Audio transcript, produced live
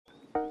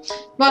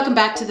Welcome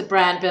back to the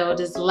Brand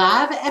Builders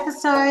Lab,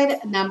 episode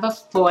number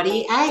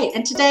 48.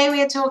 And today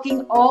we are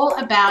talking all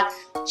about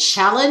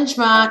challenge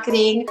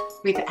marketing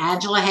with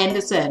Angela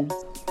Henderson.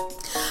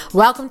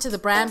 Welcome to the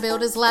Brand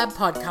Builders Lab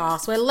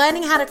podcast. We're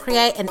learning how to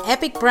create an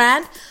epic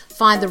brand,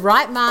 find the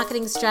right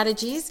marketing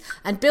strategies,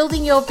 and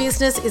building your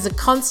business is a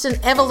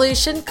constant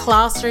evolution,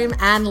 classroom,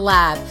 and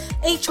lab.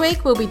 Each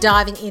week, we'll be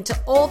diving into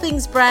all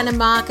things brand and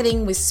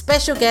marketing with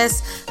special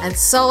guests and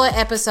solo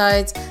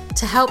episodes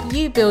to help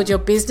you build your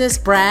business,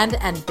 brand,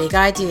 and big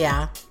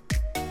idea.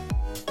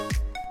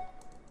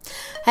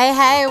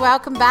 Hey,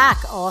 welcome back.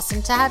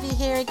 Awesome to have you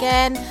here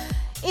again.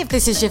 If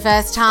this is your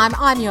first time,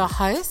 I'm your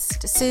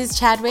host, Suze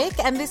Chadwick,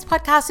 and this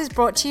podcast is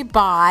brought to you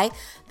by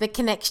The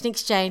Connection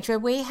Exchange, where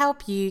we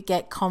help you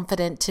get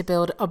confident to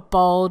build a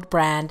bold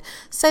brand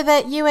so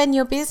that you and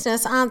your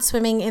business aren't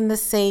swimming in the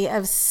sea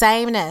of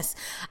sameness.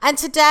 And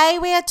today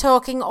we are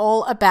talking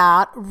all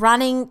about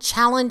running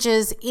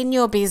challenges in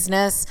your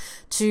business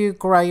to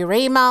grow your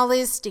email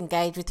list,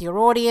 engage with your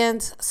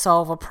audience,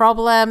 solve a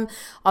problem,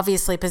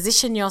 obviously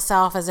position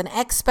yourself as an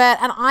expert.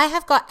 And I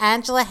have got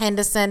Angela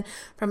Henderson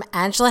from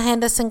Angela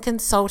Henderson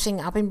Consulting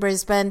up in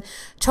Brisbane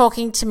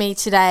talking to me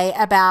today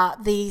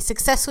about the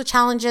successful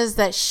challenges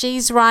that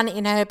she's run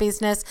in her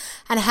business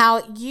and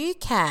how you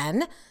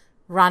can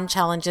run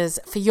challenges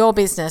for your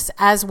business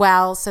as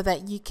well so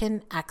that you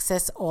can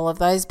access all of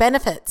those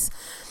benefits.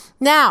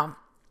 Now,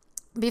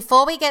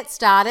 before we get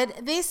started,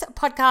 this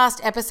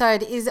podcast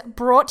episode is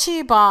brought to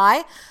you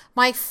by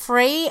my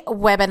free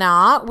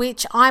webinar,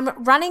 which I'm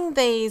running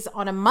these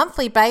on a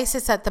monthly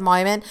basis at the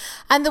moment.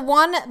 And the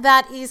one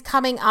that is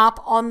coming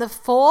up on the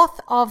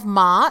 4th of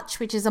March,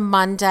 which is a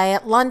Monday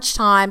at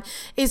lunchtime,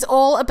 is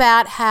all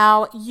about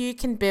how you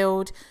can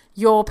build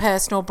your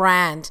personal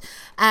brand.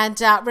 And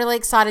really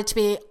excited to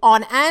be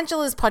on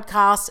Angela's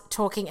podcast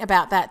talking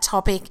about that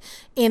topic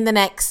in the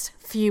next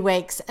few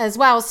weeks as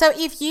well. So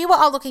if you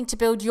are looking to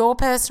build your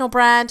personal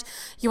brand,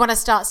 you want to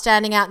start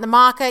standing out in the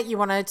market, you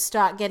want to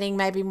start getting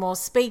maybe more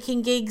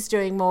speaking gigs,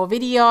 doing more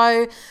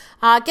video,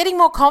 getting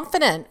more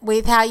confident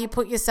with how you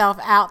put yourself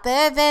out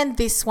there, then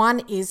this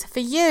one is for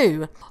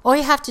you. All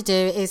you have to do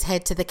is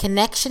head to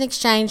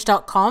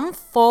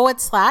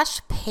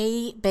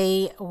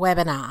theconnectionexchange.com/PB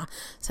webinar.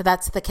 So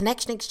that's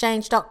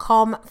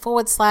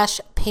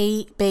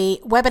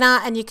theconnectionexchange.com/PB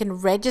webinar, and you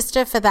can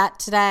register for that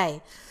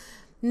today.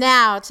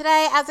 Now,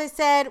 today, as I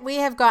said, we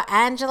have got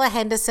Angela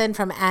Henderson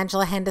from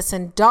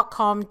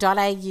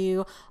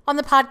angelahenderson.com.au on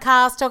the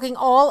podcast talking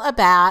all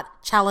about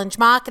challenge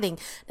marketing.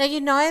 Now, you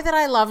know that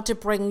I love to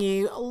bring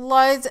you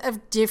loads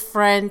of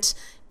different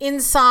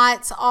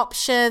insights,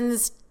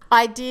 options,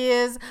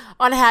 ideas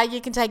on how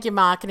you can take your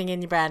marketing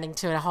and your branding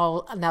to a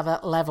whole another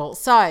level.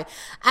 So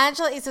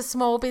Angela is a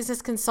small business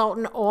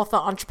consultant, author,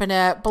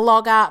 entrepreneur,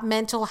 blogger,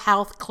 mental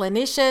health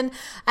clinician,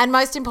 and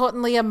most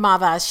importantly, a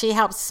mother. She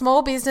helps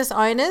small business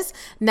owners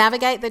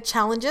navigate the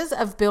challenges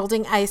of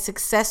building a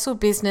successful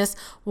business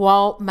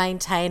while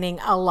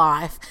maintaining a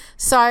life.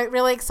 So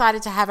really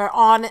excited to have her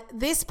on.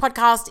 This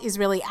podcast is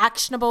really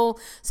actionable.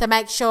 So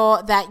make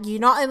sure that you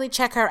not only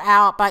check her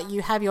out, but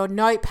you have your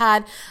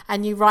notepad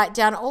and you write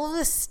down all of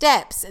the steps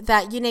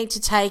that you need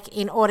to take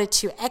in order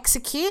to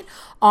execute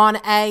on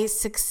a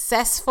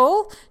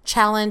successful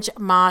challenge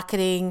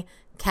marketing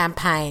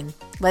campaign.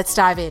 Let's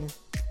dive in.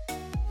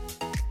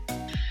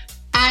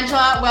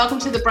 Angela, welcome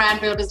to the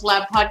Brand Builders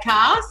Lab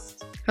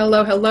podcast.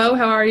 Hello.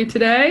 How are you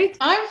today?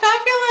 I'm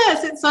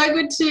fabulous. It's so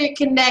good to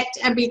connect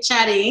and be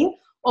chatting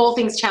all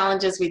things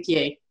challenges with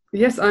you.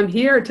 Yes, I'm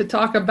here to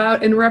talk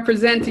about and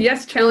represent,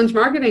 challenge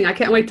marketing. I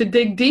can't wait to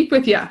dig deep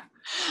with you.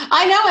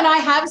 I know, and I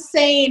have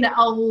seen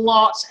a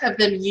lot of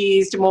them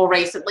used more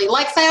recently.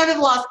 Like say over the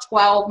last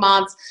 12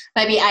 months,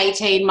 maybe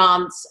 18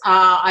 months,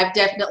 I've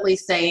definitely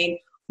seen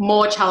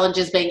more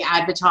challenges being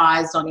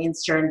advertised on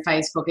Insta and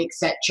Facebook,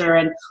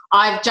 etc. And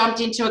I've jumped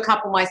into a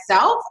couple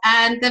myself,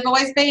 and they've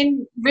always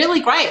been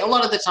really great a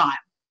lot of the time.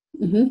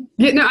 Mm-hmm.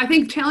 Yeah, no, I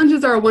think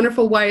challenges are a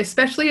wonderful way,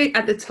 especially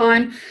at the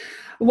time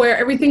where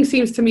everything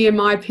seems to me, in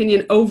my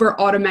opinion,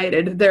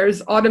 over-automated.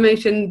 There's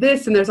automation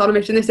this and there's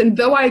automation this. And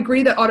though I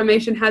agree that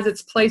automation has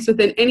its place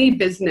within any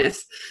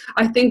business,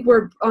 I think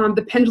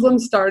the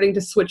pendulum's starting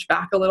to switch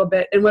back a little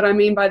bit. And what I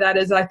mean by that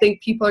is I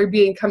think people are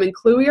becoming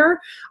cluier.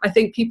 I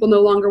think people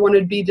no longer want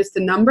to be just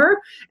a number.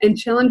 And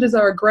challenges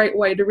are a great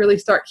way to really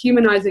start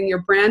humanizing your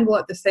brand while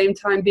at the same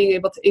time being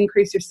able to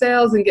increase your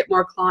sales and get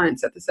more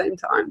clients at the same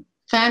time.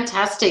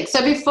 Fantastic.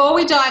 So before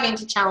we dive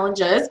into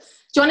challenges,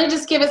 do you want to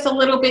just give us a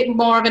little bit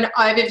more of an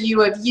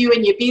overview of you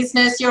and your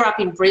business? You're up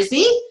in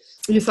Brizzy.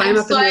 Yes, I am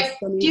up in Brizzy.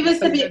 So give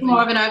us a bit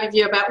more of an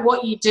overview about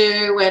what you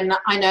do. And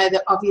I know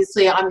that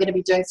obviously I'm going to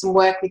be doing some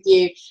work with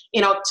you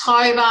in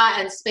October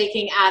and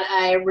speaking at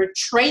a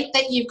retreat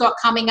that you've got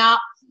coming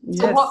up.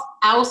 So what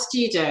else do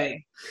you do?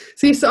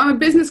 See, so I'm a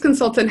business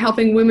consultant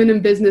helping women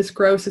in business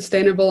grow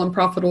sustainable and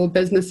profitable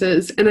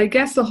businesses. And I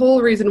guess the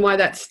whole reason why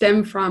that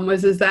stemmed from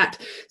is that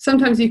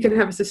sometimes you can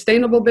have a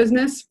sustainable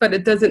business, but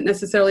it doesn't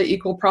necessarily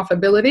equal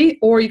profitability,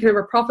 or you can have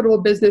a profitable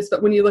business,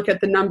 but when you look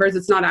at the numbers,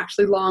 it's not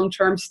actually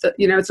long-term,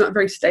 it's not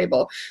very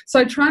stable. So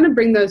I try to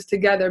bring those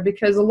together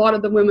because a lot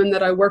of the women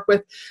that I work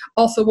with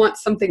also want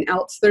something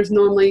else. There's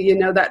normally,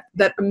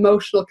 that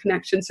emotional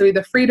connection. So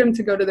either freedom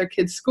to go to their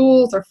kids'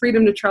 schools or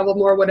freedom to travel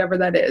more, whatever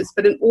that is.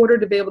 But in order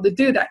to be able to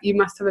do that, you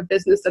must have a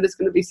business that is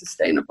going to be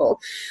sustainable.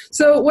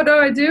 So what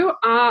do?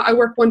 I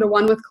work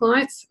one-to-one with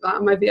clients,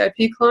 my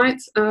VIP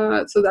clients,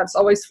 so that's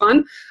always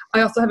fun.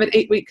 I also have an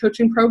 8-week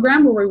coaching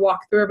program where we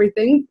walk through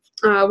everything,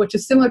 which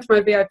is similar to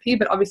my VIP,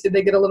 but obviously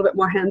they get a little bit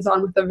more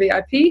hands-on with the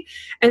VIP.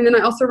 And then I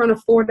also run a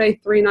 4-day,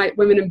 3-night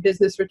women in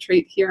business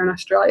retreat here in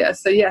Australia.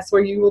 So yes,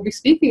 where you will be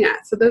speaking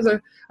at. So those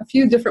are a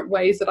few different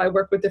ways that I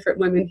work with different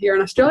women here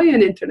in Australia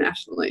and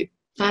internationally.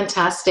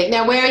 Fantastic.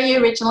 Now, where are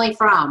you originally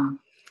from?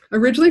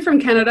 Originally from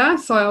Canada,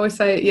 so I always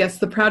say, yes,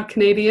 the proud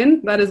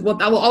Canadian. That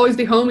will always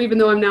be home, even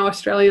though I'm now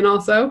Australian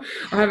also.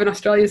 I have an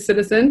Australian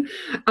citizen.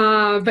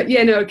 But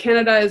yeah, no,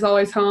 Canada is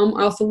always home.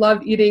 I also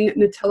love eating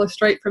Nutella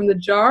straight from the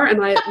jar,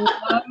 and I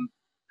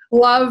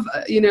love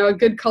a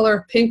good color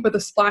of pink with a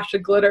splash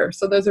of glitter.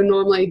 So those are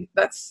normally,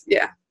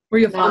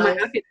 where you'll find my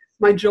happiness,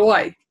 my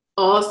joy.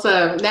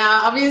 Awesome.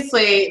 Now,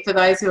 obviously, for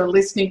those who are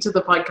listening to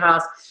the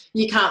podcast,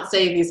 you can't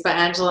see this, but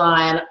Angela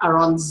and I are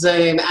on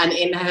Zoom, and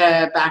in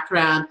her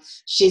background,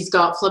 she's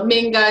got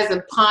flamingos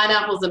and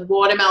pineapples and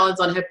watermelons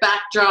on her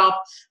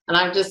backdrop. And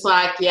I'm just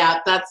like, yeah,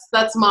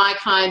 that's my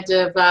kind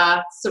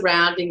of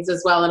surroundings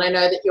as well. And I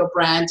know that your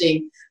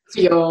branding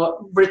for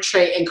your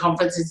retreat and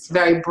conference is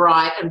very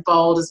bright and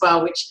bold as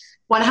well, which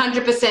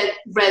 100%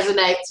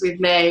 resonates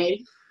with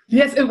me.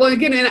 Yes, well,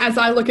 again, and as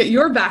I look at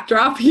your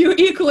backdrop, you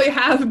equally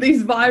have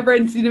these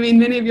vibrant,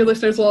 many of your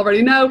listeners will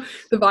already know,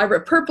 the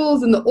vibrant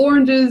purples and the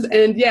oranges.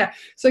 And yeah,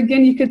 so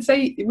again, you could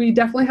say we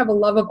definitely have a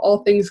love of all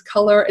things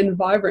color and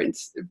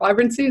vibrance.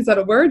 Vibrancy, is that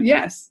a word?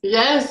 Yes.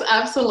 Yes,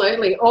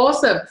 absolutely.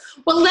 Awesome.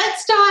 Well,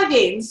 let's dive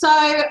in.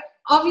 So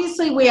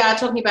obviously we are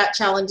talking about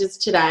challenges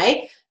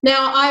today.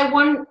 Now, I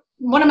want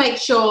to make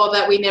sure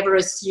that we never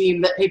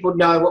assume that people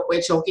know what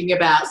we're talking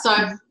about. So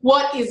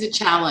what is a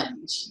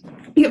challenge?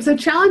 Yeah, so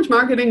challenge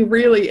marketing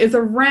really is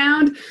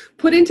around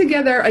putting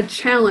together a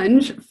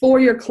challenge for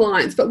your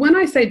clients. But when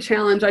I say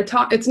challenge,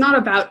 it's not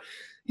about,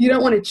 you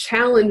don't want to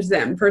challenge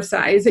them per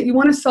se, is that you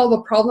want to solve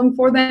a problem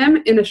for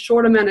them in a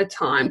short amount of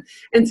time.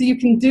 And so you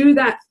can do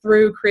that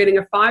through creating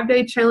a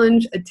 5-day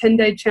challenge, a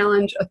 10-day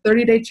challenge, a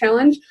 30-day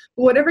challenge.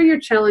 But whatever your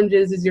challenge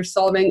is you're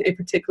solving a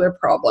particular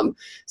problem.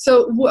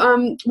 So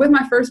with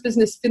my first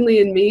business,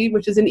 Finley and Me,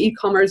 which is an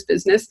e-commerce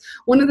business,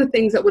 one of the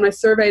things that when I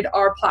surveyed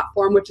our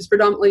platform, which is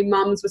predominantly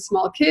moms with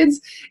small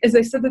kids, is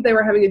they said that they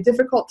were having a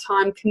difficult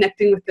time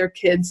connecting with their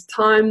kids.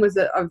 Time was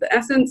of the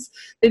essence.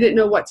 They didn't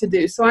know what to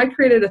do. So I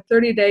created a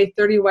 30-day,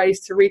 30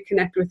 ways to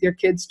reconnect with your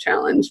kids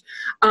challenge,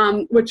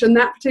 which in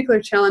that particular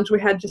challenge,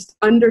 we had just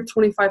under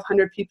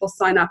 2,500 people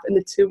sign up in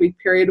the 2-week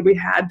period we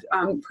had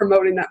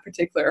promoting that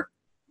particular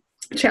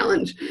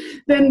challenge.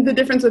 Then the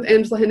difference with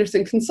Angela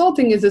Henderson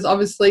Consulting is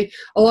obviously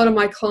a lot of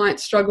my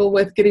clients struggle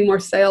with getting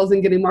more sales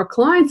and getting more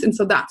clients. And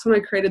so that's when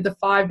I created the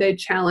 5-day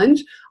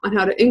challenge on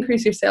how to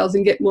increase your sales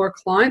and get more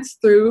clients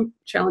through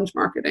challenge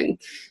marketing.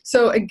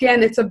 So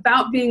again, it's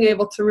about being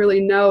able to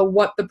really know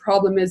what the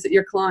problem is that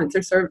your clients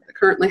are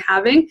currently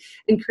having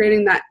and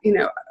creating that,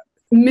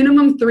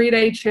 minimum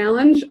 3-day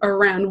challenge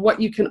around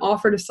what you can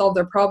offer to solve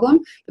their problem,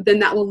 but then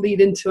that will lead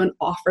into an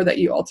offer that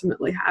you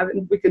ultimately have.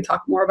 And we can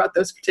talk more about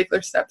those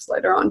particular steps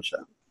later on.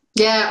 So.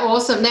 Yeah,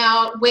 awesome.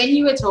 Now, when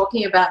you were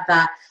talking about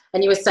that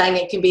and you were saying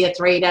it can be a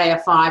 3-day, a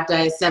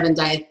 5-day, a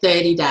 7-day, a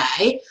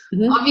 30-day,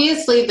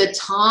 obviously the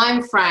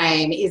time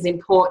frame is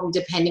important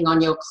depending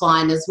on your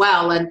client as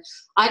well. And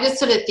I just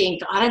sort of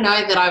think, I don't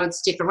know that I would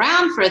stick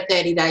around for a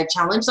 30-day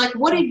challenge. Like,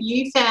 what have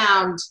you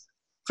found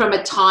from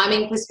a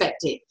timing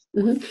perspective?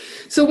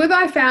 So what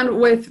I found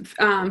with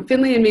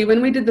Finley and Me,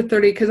 when we did the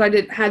 30, because I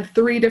had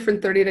 3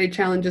 different 30-day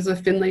challenges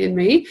with Finley and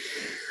Me,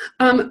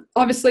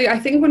 obviously, I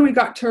think when we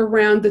got to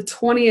around the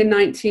 20 and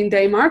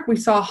 19-day mark, we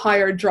saw a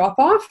higher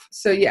drop-off.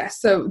 So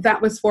yes, so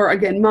that was for,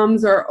 again,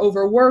 moms are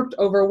overworked,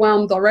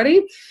 overwhelmed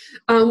already.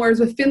 Whereas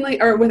with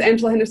with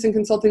Angela Henderson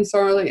Consulting,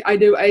 I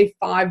do a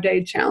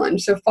 5-day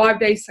challenge. So 5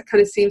 days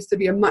kind of seems to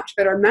be a much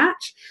better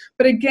match.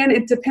 But again,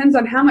 it depends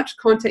on how much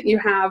content you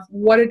have,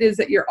 what it is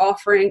that you're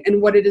offering,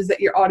 and what it is that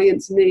your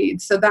audience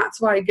needs. So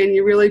that's why, again,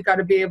 you really got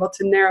to be able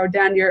to narrow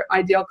down your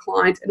ideal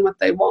client and what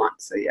they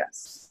want. So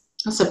yes.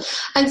 Awesome.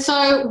 And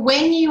so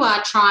when you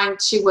are trying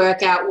to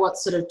work out what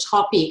sort of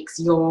topics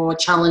your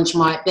challenge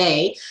might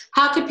be,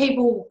 how could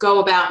people go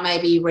about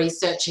maybe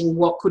researching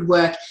what could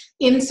work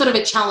in sort of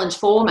a challenge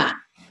format?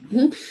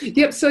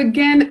 Yep. So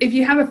again, if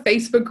you have a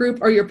Facebook group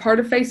or you're part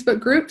of Facebook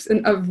groups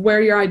and of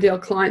where your ideal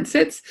client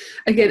sits,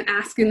 again,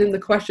 asking them the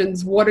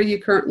questions, what are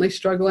you currently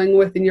struggling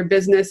with in your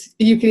business?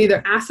 You can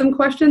either ask them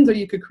questions or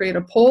you could create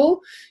a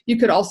poll. You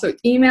could also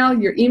email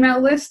your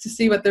email list to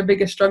see what their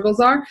biggest struggles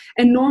are.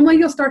 And normally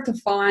you'll start to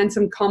find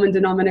some common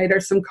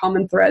denominators, some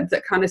common threads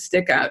that kind of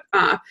stick out.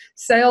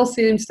 Sales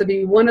seems to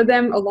be one of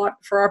them a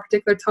lot for our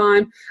particular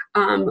time.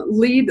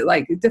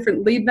 Like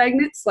different lead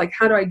magnets, like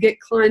how do I get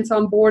clients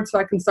on board so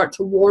I can start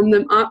to warm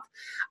them up.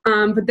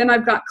 But then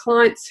I've got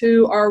clients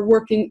who are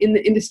working in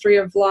the industry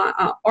of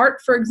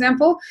art, for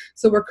example.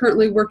 So we're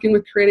currently working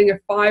with creating a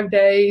 5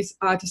 days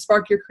to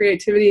spark your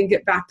creativity and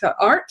get back to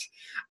art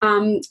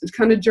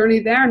kind of journey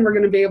there. And we're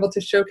going to be able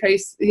to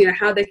showcase,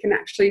 how they can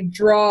actually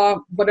draw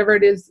whatever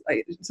it is.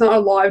 Like, it's not a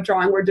live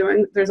drawing we're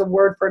doing. There's a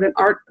word for it in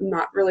art. I'm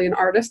not really an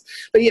artist,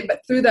 but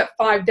through that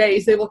 5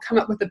 days, they will come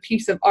up with a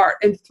piece of art.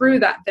 And through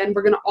that, then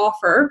we're going to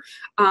offer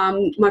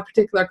my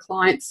particular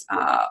clients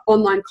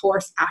online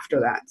course after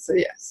that. So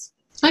yes.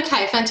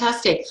 Okay,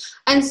 fantastic.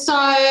 And so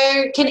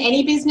can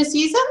any business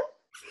use them?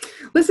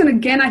 Listen,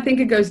 again, I think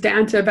it goes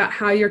down to about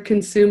how your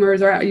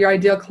consumers or your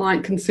ideal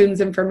client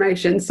consumes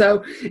information.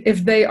 So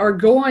if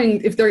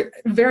they're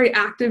very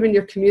active in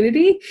your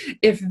community,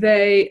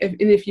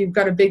 if you've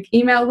got a big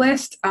email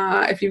list,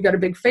 if you've got a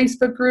big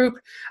Facebook group,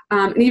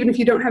 and even if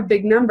you don't have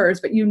big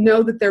numbers, but you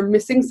know that they're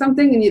missing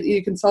something and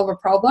you can solve a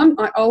problem,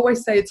 I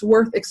always say it's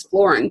worth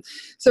exploring.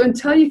 So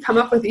until you come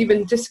up with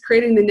even just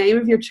creating the name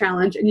of your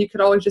challenge, and you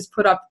could always just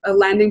put up a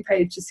landing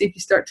page to see if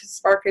you start to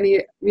spark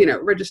any,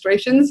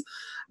 registrations,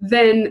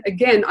 then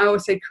again, I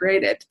always say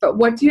create it. But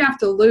what do you have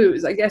to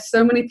lose? I guess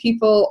so many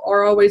people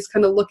are always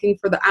kind of looking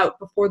for the out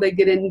before they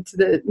get into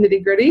the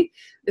nitty gritty.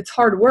 It's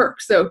hard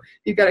work. So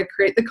you've got to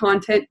create the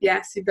content.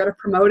 Yes. You've got to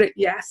promote it.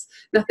 Yes.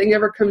 Nothing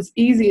ever comes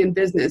easy in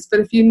business.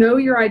 But if you know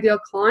your ideal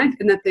client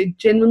and that they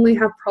genuinely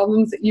have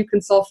problems that you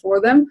can solve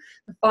for them,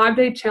 the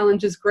 5-day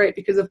challenge is great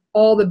because of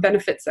all the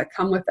benefits that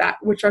come with that,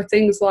 which are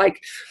things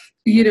like,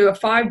 a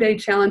 5-day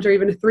challenge or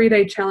even a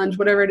 3-day challenge,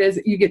 whatever it is,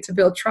 you get to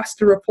build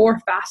trust and rapport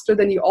faster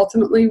than you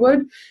ultimately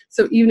would.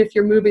 So even if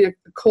you're moving a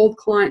cold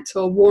client to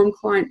a warm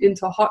client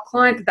into a hot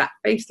client, that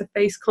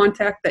face-to-face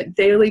contact, that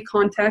daily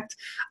contact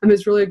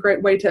is really a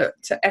great way to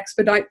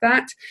expedite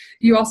that.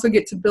 You also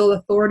get to build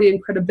authority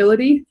and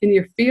credibility in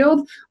your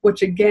field,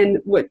 which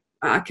again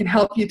can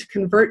help you to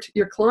convert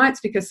your clients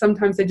because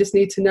sometimes they just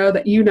need to know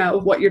that you know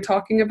what you're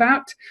talking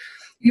about.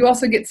 You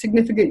also get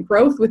significant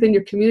growth within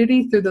your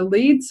community through the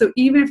leads. So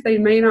even if they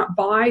may not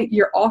buy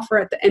your offer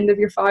at the end of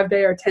your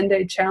 5-day or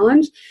 10-day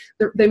challenge,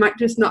 it might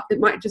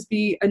just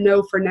be a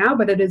no for now,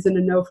 but it isn't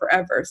a no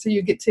forever. So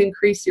you get to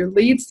increase your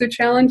leads through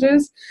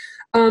challenges.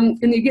 And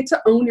you get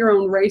to own your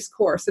own race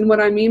course. And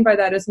what I mean by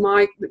that is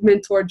my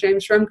mentor,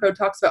 James Shremko,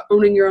 talks about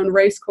owning your own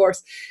race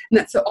course. And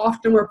that so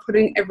often we're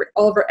putting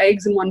all of our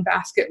eggs in one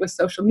basket with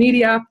social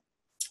media,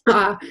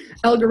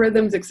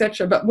 algorithms,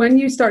 etc. But when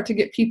you start to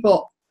get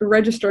people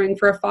registering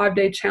for a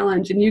 5-day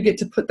challenge and you get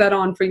to put that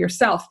on for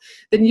yourself,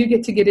 then you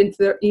get to get into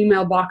their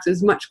email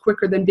boxes much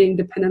quicker than being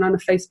dependent on a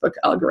Facebook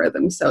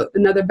algorithm. So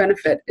another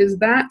benefit is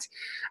that.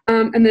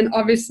 And then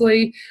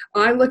obviously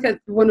I look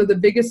at one of the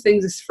biggest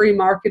things is free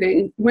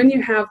marketing. When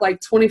you have like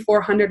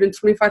 2,400 and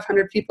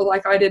 2,500 people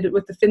like I did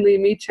with the Finley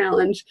and Me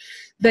challenge,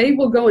 they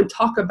will go and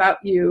talk about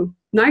you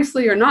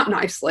nicely or not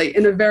nicely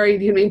in a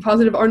very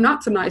positive or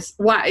not so nice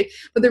way.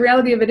 But the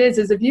reality of it is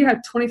if you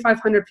have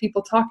 2,500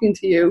 people talking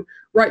to you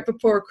right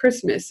before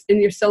Christmas and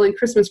you're selling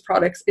Christmas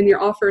products and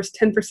your offer is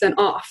 10%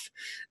 off,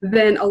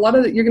 then a lot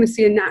of you're going to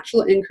see a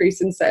natural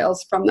increase in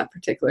sales from that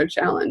particular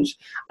challenge.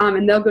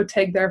 And they'll go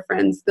tag their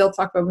friends. They'll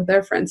talk about with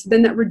their friends. So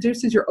then that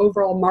reduces your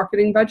overall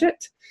marketing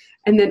budget.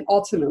 And then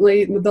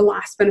ultimately, the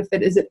last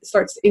benefit is it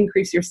starts to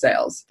increase your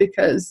sales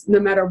because no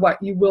matter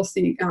what, you will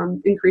see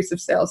increase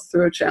of sales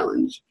through a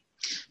challenge.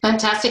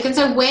 Fantastic. And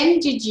so when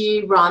did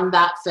you run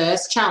that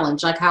first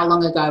challenge? Like how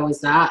long ago was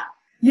that?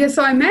 Yeah,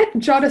 so I met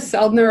Jada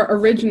Seldner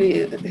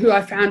originally, who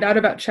I found out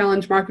about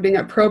challenge marketing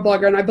at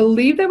ProBlogger, and I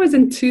believe that was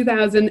in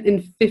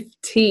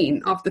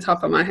 2015 off the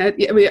top of my head.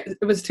 Yeah,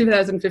 it was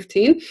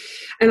 2015,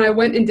 and I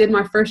went and did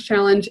my first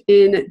challenge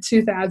in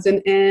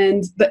 2000,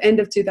 and the end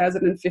of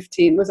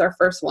 2015 was our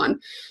first one.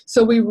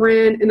 So we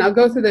ran, and I'll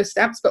go through those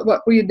steps, but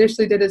what we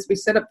initially did is we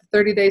set up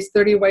 30 days,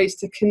 30 ways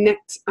to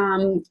connect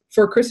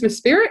for Christmas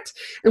spirit,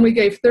 and we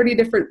gave 30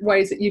 different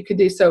ways that you could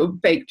do. So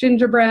bake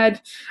gingerbread,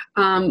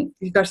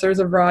 gosh, there was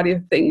a variety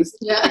of things.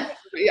 Yeah.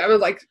 I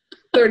was like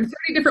 30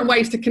 different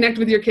ways to connect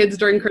with your kids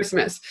during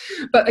Christmas.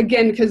 But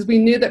again, because we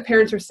knew that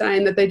parents were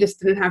saying that they just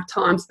didn't have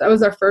time. So that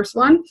was our first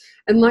one.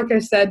 And like I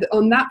said,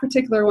 on that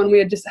particular one, we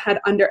had just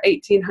had under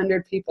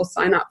 1,800 people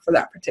sign up for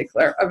that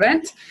particular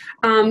event.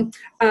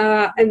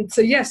 And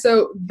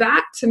so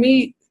that to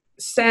me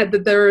said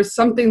that there is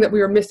something that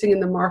we were missing in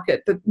the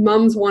market, that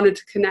moms wanted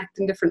to connect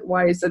in different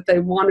ways that they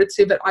wanted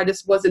to, but I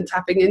just wasn't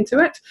tapping into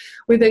it.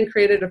 We then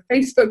created a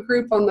Facebook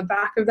group on the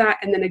back of that.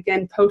 And then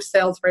again, post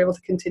sales were able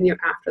to continue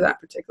after that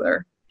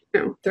particular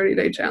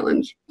 30-day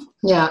challenge.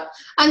 Yeah.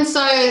 And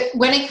so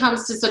when it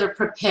comes to sort of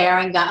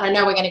preparing that, I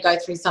know we're going to go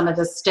through some of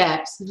the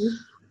steps. Mm-hmm.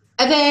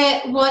 Are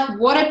there,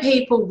 what are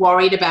people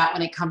worried about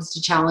when it comes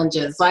to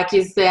challenges? Like,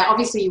 is there,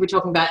 obviously you were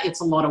talking about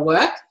it's a lot of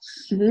work.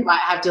 Mm-hmm. You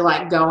might have to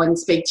like go and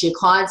speak to your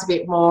clients a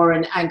bit more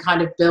and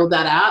kind of build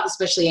that out,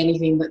 especially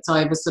anything that's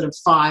over sort of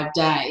 5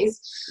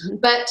 days.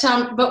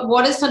 Mm-hmm. But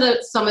what are sort of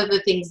some of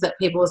the things that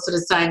people are sort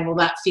of saying, well,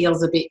 that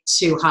feels a bit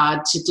too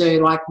hard to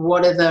do? Like,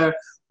 what are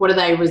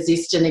they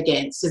resistant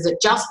against? Is it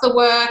just the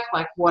work?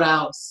 Like, what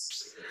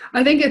else?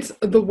 I think it's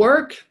the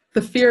work,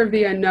 the fear of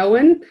the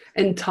unknown,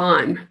 and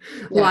time.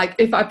 Yeah. Like,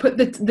 if I put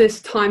this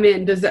time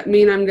in, does that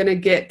mean I'm going to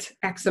get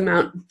X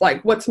amount?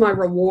 Like, what's my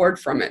reward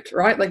from it,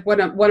 right? Like,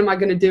 what am I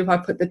going to do if I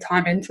put the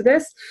time into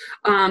this?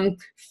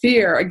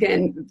 Fear,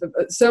 again,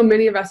 so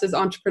many of us as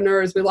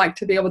entrepreneurs, we like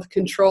to be able to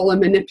control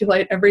and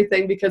manipulate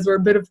everything because we're a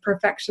bit of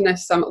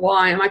perfectionists.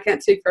 Why? And I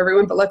can't speak for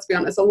everyone, but let's be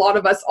honest, a lot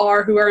of us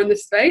are who are in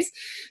this space.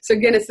 So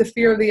again, it's the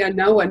fear of the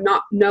unknown,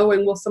 not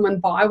knowing, will someone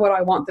buy what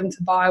I want them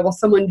to buy? Will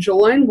someone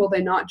join? Will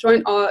they not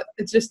join?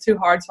 It's just too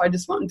hard, so I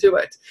just won't do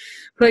it.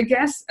 But I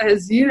guess,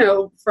 as you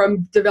know,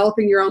 from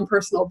developing your own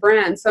personal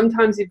brand,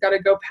 sometimes you've got to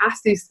go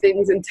past these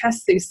things and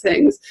test these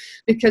things,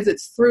 because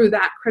it's through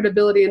that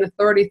credibility and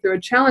authority through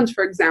a challenge,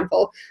 for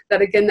example,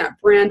 that again,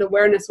 that brand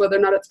awareness, whether or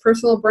not it's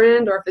personal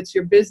brand or if it's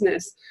your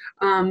business,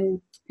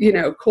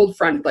 cold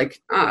front,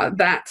 like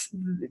that,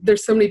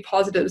 there's so many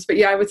positives. But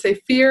yeah, I would say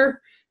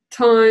fear,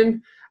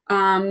 time,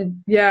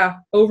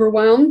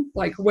 overwhelm,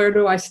 like where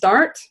do I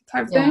start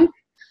type thing.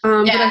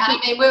 I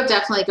mean, we'll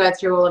definitely go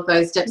through all of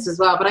those steps as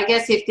well. But I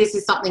guess if this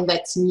is something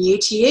that's new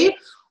to you,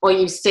 or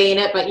you've seen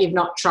it but you've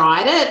not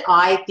tried it,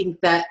 I think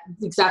that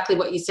exactly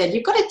what you said,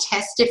 you've got to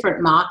test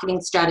different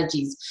marketing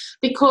strategies,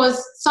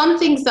 because some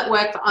things that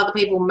work for other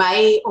people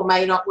may or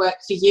may not work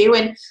for you.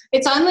 And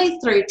it's only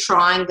through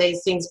trying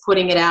these things,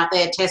 putting it out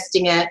there,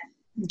 testing it,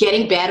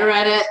 getting better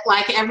at it.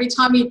 Like, every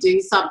time you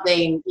do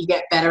something, you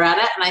get better at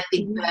it. And I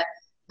think that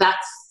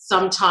that's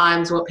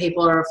sometimes what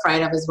people are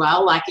afraid of as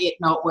well, like it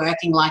not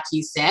working, like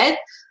you said.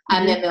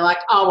 And then they're like,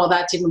 oh, well,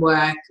 that didn't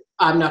work,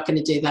 I'm not going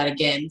to do that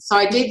again. So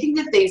I do think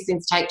that these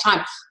things take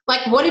time.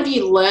 Like, what have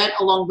you learned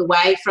along the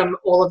way from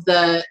all of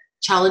the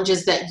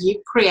challenges that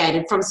you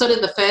created, from sort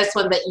of the first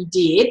one that you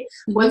did?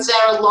 Was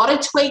there a lot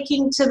of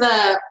tweaking to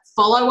the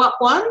follow-up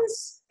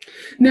ones?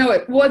 No,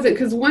 it wasn't,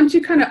 because once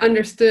you kind of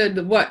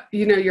understood what,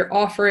 your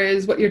offer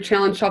is, what your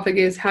challenge topic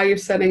is, how you're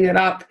setting it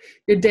up,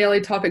 your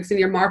daily topics in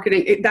your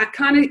marketing, that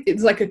kind of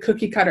is like a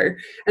cookie cutter.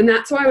 And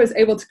that's why I was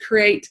able to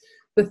create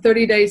the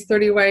 30 days,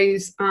 30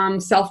 ways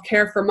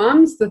self-care for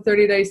moms, the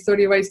 30 days,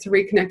 30 ways to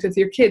reconnect with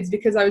your kids,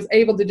 because I was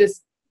able to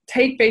just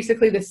take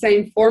basically the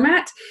same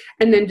format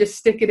and then just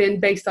stick it in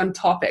based on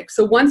topic.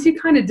 So once you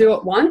kind of do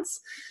it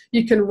once,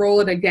 you can roll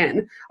it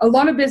again. A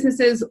lot of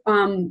businesses,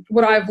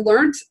 what I've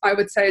learned, I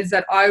would say, is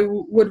that I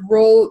would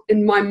roll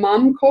in my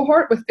mom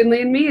cohort with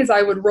Finley and Me, is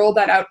I would roll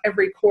that out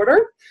every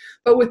quarter.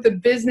 But with the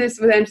business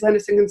with Angela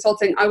Henderson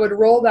Consulting, I would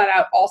roll that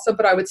out also,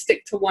 but I would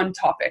stick to one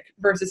topic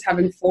versus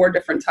having 4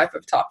 different type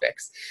of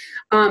topics.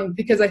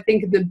 Because I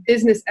think in the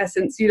business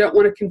essence, you don't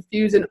want to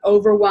confuse and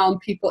overwhelm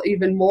people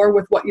even more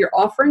with what you're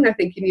offering. I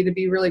think you need to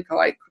be really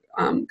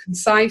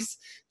concise,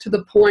 to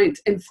the point,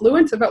 and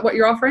fluent about what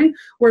you're offering.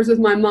 Whereas with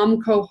my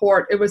mom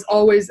cohort, it was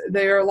always,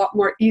 they're a lot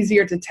more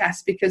easier to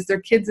test, because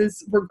their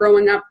kids were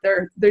growing up,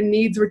 their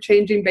needs were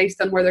changing based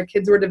on where their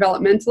kids were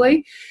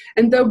developmentally.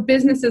 And though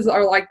businesses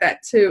are like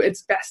that too,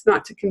 it's best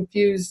not to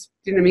confuse,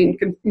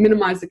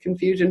 minimize the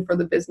confusion for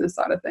the business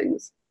side of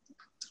things.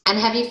 And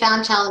have you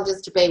found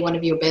challenges to be one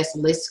of your best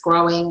list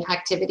growing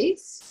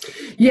activities?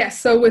 Yes.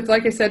 So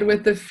like I said,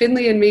 with the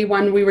Finley and Me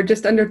one, we were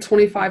just under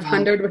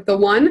 2,500 with the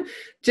one,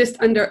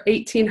 just under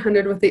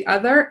 1,800 with the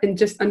other, and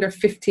just under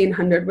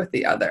 1,500 with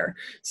the other.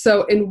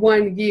 So in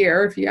 1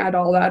 year, if you add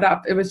all that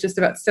up, it was just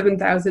about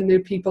 7,000 new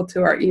people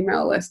to our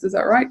email list. Is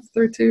that right?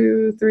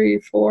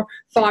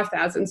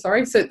 5,000,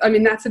 sorry. So,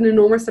 that's an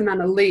enormous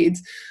amount of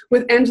leads.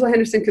 With Angela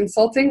Henderson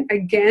Consulting,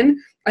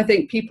 again, I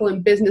think people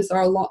in business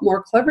are a lot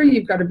more clever.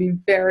 You've got to be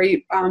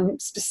very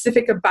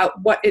specific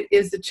about what it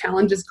is the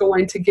challenge is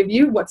going to give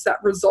you. What's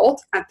that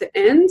result at the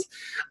end?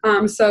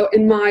 So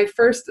in my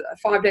first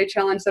 5-day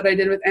challenge that I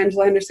did with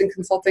Angela Henderson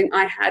Consulting,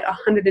 I had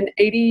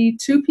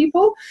 182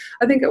 people,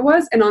 I think it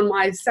was. And on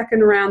my second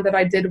round that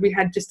I did, we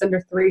had just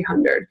under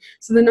 300.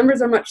 So the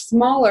numbers are much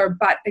smaller,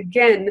 but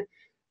again,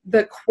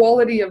 the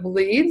quality of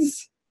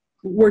leads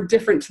were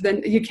different.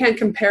 Than you can't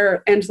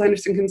compare Angela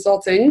Henderson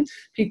Consulting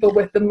people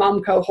with the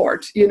mom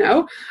cohort,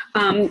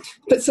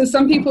 but so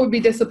some people would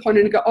be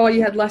disappointed and go, oh,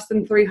 you had less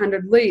than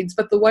 300 leads.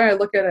 But the way I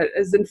look at it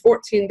is, in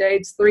 14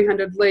 days,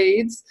 300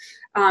 leads,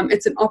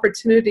 it's an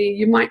opportunity.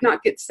 You might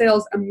not get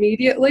sales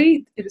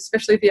immediately,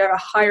 especially if you have a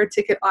higher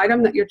ticket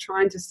item that you're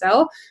trying to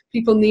sell.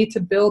 People need to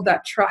build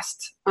that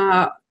trust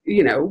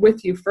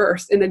with you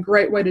first, and a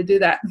great way to do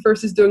that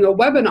versus doing a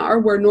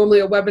webinar, where normally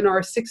a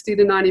webinar is 60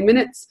 to 90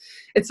 minutes.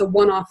 It's a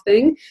one-off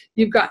thing.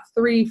 You've got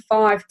 3,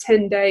 5,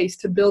 10 days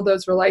to build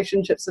those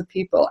relationships with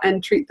people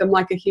and treat them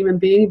like a human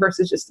being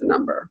versus just a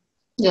number.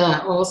 Yeah,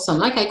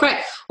 awesome. Okay, great.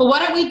 Well, why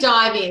don't we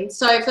dive in?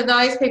 So for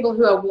those people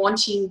who are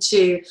wanting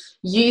to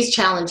use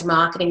challenge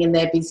marketing in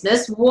their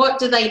business, what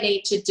do they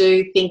need to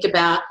do, think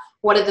about?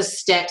 What are the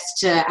steps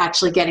to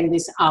actually getting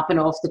this up and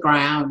off the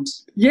ground?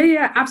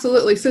 Yeah,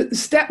 absolutely. So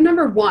step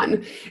number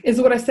one is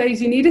what I say is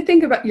you need to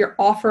think about your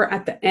offer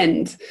at the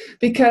end,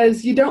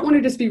 because you don't want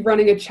to just be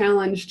running a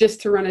challenge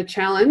just to run a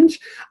challenge.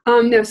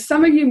 Now,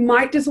 some of you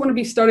might just want to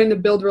be starting to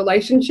build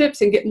relationships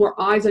and get more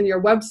eyes on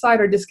your website,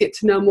 or just get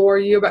to know more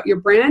of you about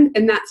your brand,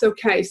 and that's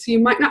okay. So you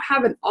might not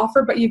have an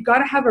offer, but you've got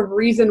to have a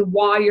reason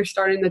why you're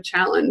starting the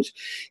challenge.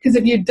 Because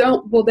if you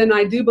don't, well, then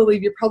I do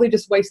believe you're probably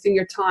just wasting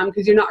your time,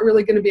 because you're not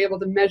really going to be able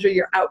to measure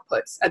your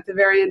outputs at the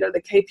very end, or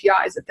the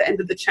KPIs at the end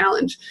of the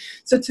challenge.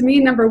 So to me,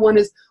 number one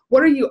is,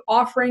 what are you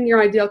offering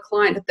your ideal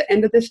client at the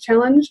end of this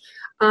challenge?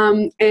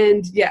 And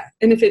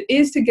if it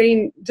is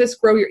to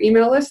just grow your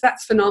email list,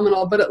 that's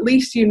phenomenal. But at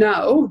least you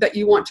know that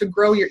you want to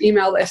grow your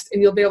email list,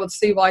 and you'll be able to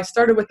see, well, I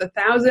started with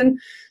 1,000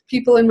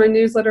 people in my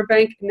newsletter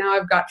bank. Now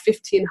I've got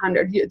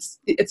 1,500.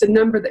 It's a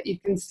number that you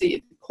can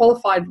see,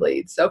 qualified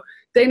leads. So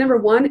day number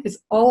one is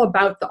all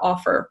about the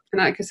offer.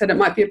 And like I said, it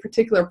might be a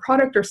particular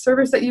product or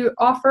service that you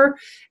offer.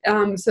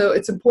 So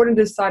it's important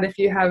to decide if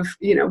you have,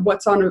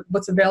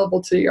 what's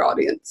available to your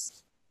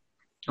audience.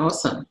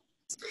 Awesome.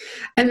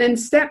 And then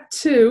step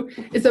two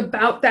is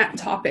about that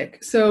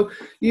topic. So,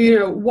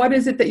 what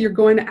is it that you're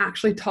going to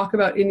actually talk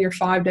about in your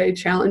 5-day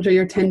challenge or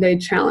your 10-day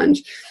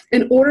challenge?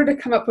 In order to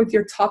come up with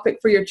your topic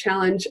for your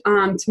challenge,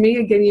 to me,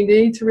 again, you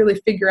need to really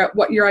figure out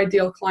what your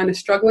ideal client is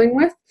struggling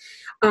with.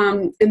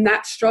 And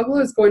that struggle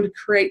is going to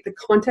create the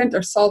content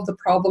or solve the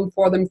problem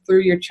for them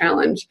through your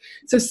challenge.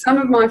 So some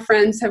of my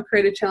friends have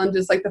created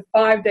challenges like the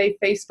 5-day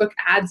Facebook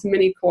ads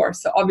mini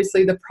course. So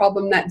obviously the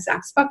problem that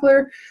Zach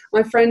Spuckler,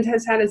 my friend,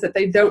 has had is that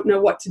they don't know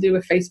what to do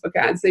with Facebook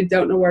ads. They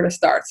don't know where to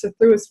start. So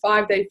through his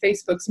 5-day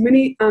Facebook's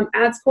mini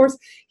ads course,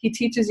 he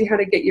teaches you how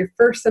to get your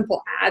first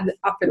simple ad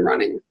up and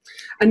running.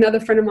 Another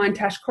friend of mine,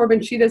 Tash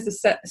Corbin, she does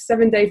the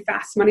 7-day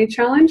fast money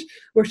challenge,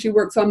 where she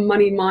works on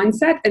money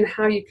mindset and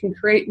how you can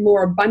create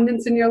more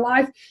abundance in your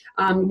life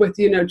with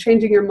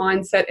changing your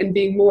mindset and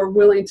being more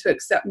willing to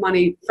accept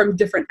money from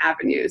different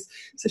avenues.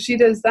 So she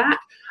does that.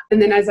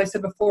 And then, as I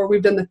said before,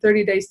 we've done the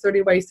 30 days,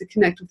 30 ways to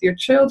connect with your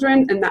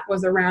children. And that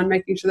was around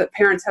making sure that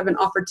parents have an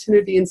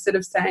opportunity, instead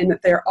of saying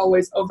that they're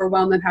always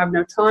overwhelmed and have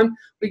no time.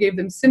 We gave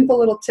them simple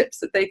little tips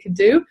that they could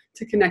do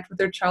to connect with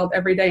their child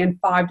every day in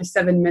 5 to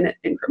 7 minute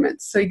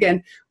increments. So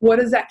again, what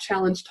is that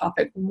challenge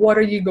topic? What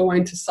are you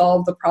going to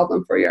solve the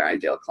problem for your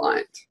ideal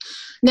client?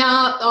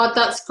 Now,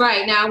 that's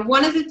great. Now,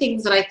 one of the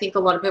things that I think a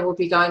lot of people will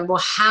be going,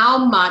 well,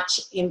 how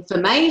much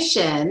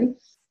information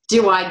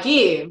do I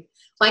give?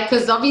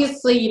 Because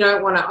obviously you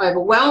don't want to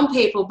overwhelm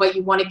people, but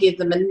you want to give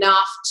them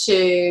enough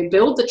to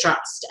build the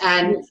trust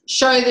and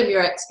show them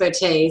your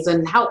expertise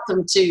and help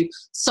them to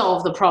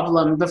solve the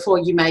problem before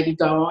you maybe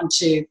go on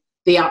to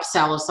the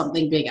upsell of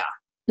something bigger.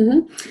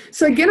 Mm-hmm.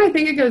 So again, I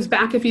think it goes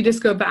back, if you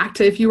just go back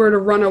to if you were to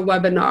run a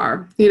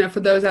webinar,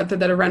 for those out there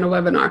that have run a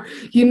webinar,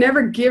 you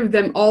never give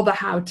them all the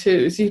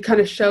how-tos. You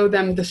kind of show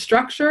them the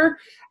structure,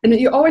 and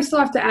you always still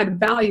have to add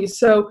value.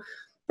 So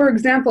for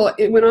example,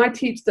 when I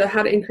teach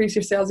how to increase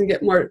your sales and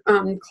get more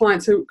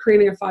clients who are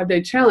creating a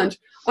 5-day challenge,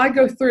 I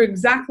go through,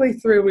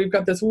 we've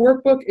got this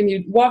workbook and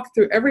you walk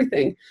through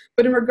everything.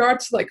 But in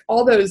regards to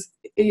all those,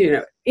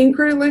 am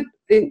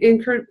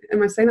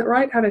I saying that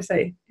right? How do I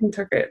say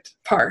intricate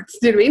parts?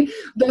 Do you know what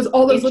I mean?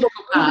 All those little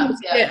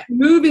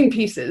moving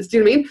pieces. Do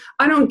you know what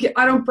I mean?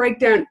 I don't break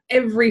down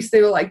every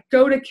single,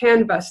 go to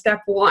Canva,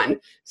 step 1,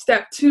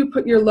 step 2,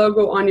 put your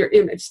logo on your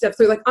image, step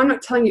 3. I'm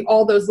not telling you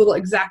all those little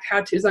exact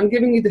how-tos. I'm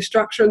giving you the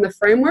structure and the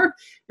framework,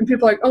 and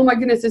people are like, oh my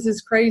goodness, this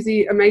is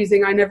crazy,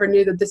 amazing. I never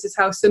knew that this is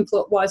how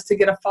simple it was to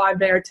get a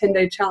 5-day or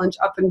 10-day challenge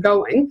up and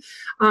going.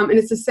 And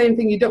it's the same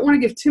thing. You don't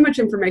want to give too much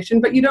information,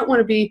 but you don't want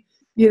to be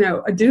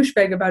a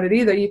douchebag about it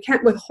either. You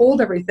can't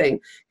withhold everything,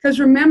 because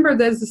remember,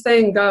 as the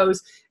saying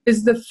goes,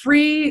 is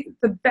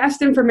the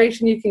best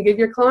information you can give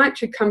your client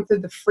should come through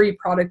the free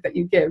product that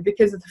you give,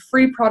 because of the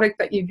free product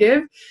that you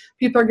give,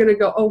 people are going to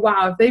go, oh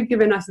wow, if they've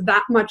given us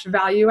that much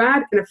value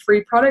add in a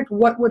free product,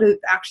 what would it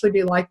actually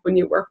be like when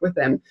you work with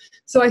them?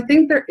 So I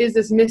think there is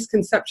this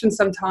misconception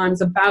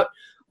sometimes about,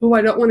 oh,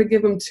 I don't want to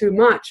give them too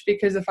much,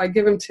 because if I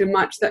give them too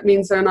much, that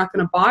means they're not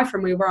going to buy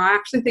from me. Where I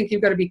actually think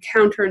you've got to be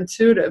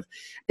counterintuitive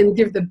and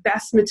give the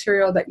best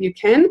material that you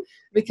can,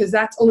 because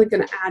that's only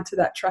going to add to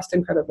that trust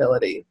and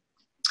credibility.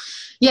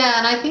 Yeah,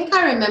 and I think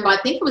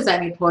it was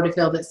Amy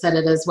Porterfield that said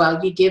it as well.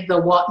 You give the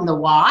what and the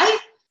why,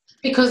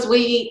 because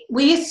we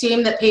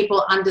assume that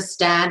people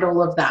understand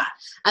all of that.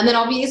 And then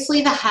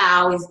obviously the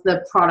how is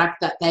the product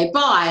that they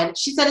buy. And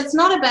she said it's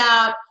not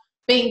about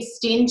being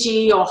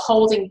stingy or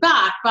holding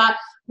back, but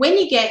when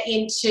you get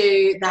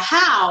into the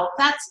how,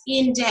 that's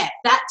in depth.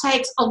 That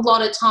takes a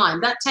lot of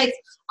time. That takes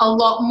a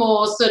lot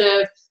more sort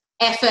of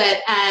effort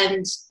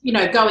and,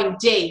 going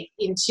deep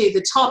into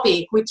the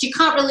topic, which you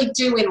can't really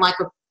do in a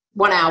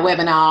 1-hour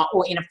webinar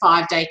or in a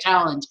 5-day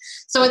challenge.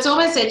 So it's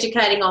almost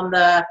educating on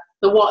the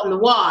the what and the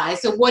why.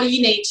 So what do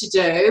you need to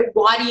do?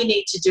 Why do you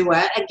need to do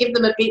it? And give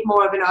them a bit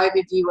more of an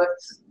overview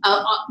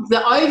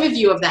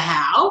of the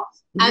how.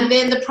 And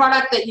then the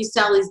product that you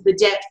sell is the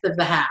depth of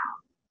the how,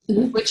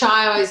 which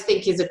I always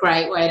think is a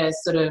great way to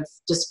sort of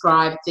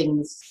describe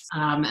things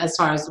as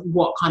far as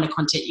what kind of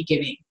content you're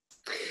giving.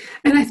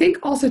 And I think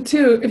also,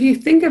 too, if you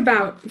think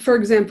about, for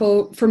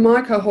example, for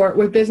my cohort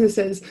with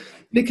businesses,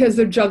 because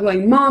they're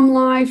juggling mom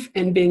life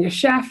and being a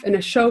chef and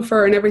a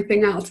chauffeur and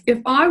everything else,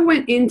 if I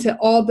went into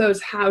all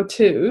those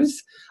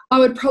how-tos, I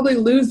would probably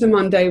lose them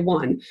on day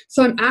one.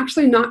 So I'm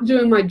actually not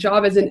doing my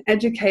job as an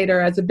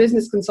educator, as a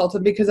business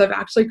consultant, because I've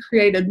actually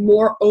created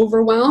more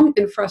overwhelm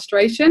and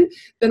frustration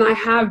than I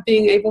have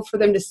being able for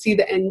them to see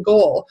the end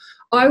goal.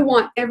 I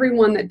want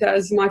everyone that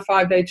does my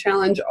 5-day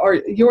challenge or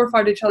your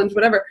 5-day challenge,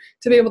 whatever,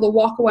 to be able to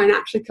walk away and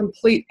actually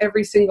complete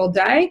every single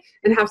day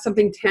and have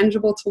something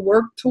tangible to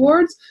work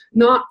towards,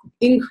 not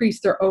increase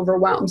their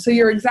overwhelm. So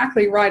you're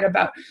exactly right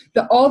about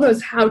all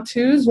those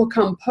how-tos will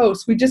come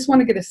post. We just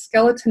want to get a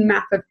skeleton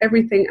map of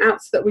everything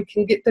out so that we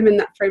can get them in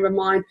that frame of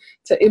mind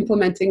to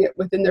implementing it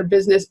within their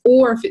business,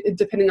 or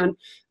depending on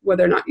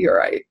whether or not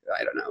you're I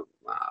don't know,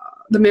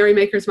 the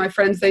Merrymakers, my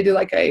friends, they do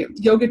like a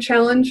yoga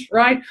challenge,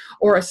 right?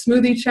 Or a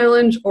smoothie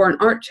challenge or an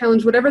art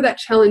challenge, whatever that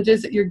challenge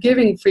is that you're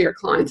giving for your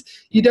clients.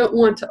 You don't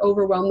want to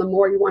overwhelm them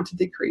more. You want to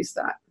decrease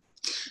that.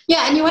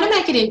 Yeah, and you want to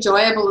make it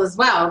enjoyable as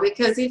well,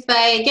 because if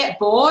they get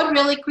bored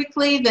really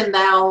quickly, then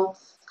they'll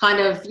kind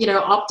of,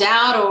 opt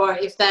out. Or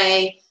if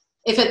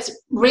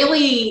it's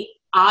really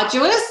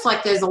arduous,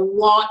 like there's a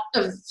lot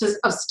of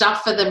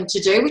stuff for them to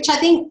do, which I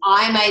think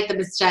I made the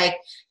mistake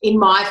in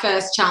my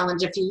first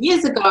challenge a few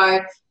years ago,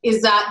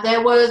 is that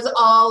there was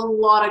a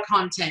lot of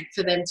content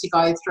for them to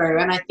go through.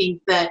 And I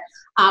think that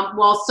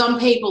while some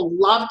people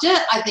loved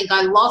it, I think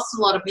I lost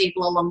a lot of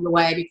people along the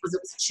way because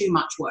it was too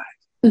much work.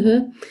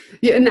 Mm-hmm.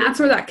 Yeah, and that's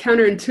where that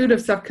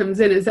counterintuitive stuff comes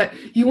in, is that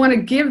you want to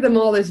give them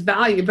all this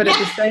value, but at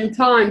the same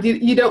time,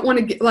 you don't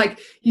want to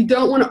you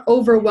don't want to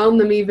overwhelm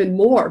them even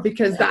more,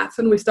 because that's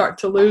when we start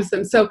to lose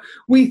them. So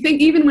we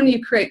think, even when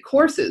you create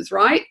courses,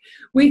 right,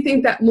 we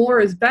think that more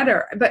is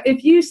better. But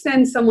if you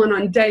send someone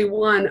on day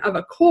one of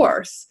a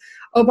course,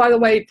 oh, by the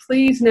way,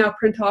 please now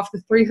print off the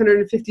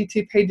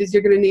 352 pages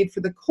you're going to need for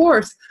the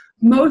course,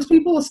 most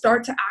people will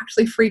start to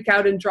actually freak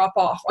out and drop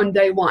off on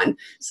day one.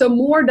 So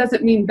more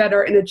doesn't mean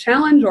better in a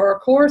challenge or a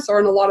course or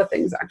in a lot of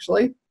things,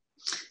 actually.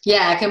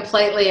 Yeah, I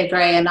completely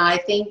agree. And I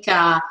think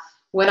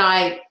when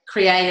I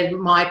created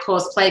my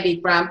course, Play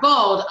Big, Brand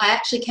Bold, I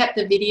actually kept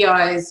the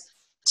videos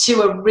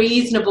to a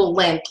reasonable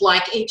length.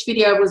 Like each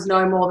video was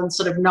no more than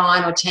sort of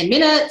 9 or 10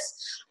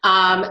 minutes.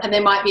 And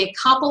there might be a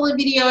couple of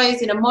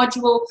videos in a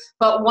module.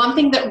 But one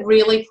thing that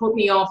really put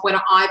me off when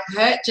I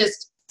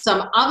purchased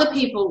some other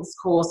people's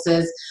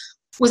courses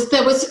was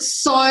there was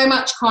so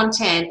much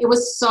content. It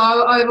was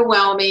so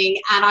overwhelming,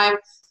 and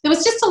there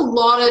was just a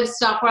lot of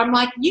stuff where I'm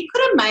like, you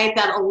could have made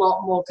that a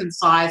lot more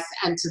concise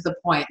and to the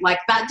point. Like,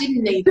 that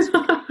didn't need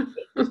to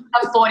be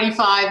a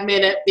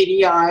 45-minute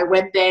video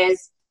when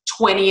there's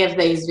 20 of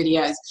these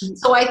videos.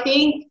 So I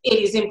think it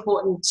is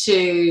important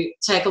to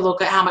take a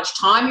look at how much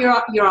time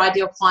your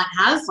ideal client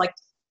has. Like,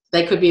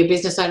 they could be a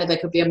business owner, they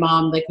could be a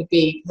mom, they could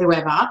be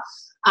whoever,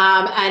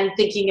 and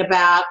thinking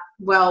about,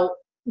 well,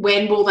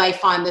 when will they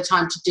find the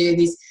time to do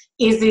this?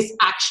 Is this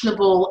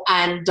actionable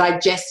and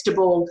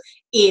digestible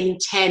in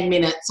 10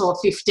 minutes or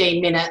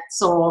 15 minutes,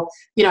 or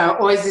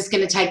is this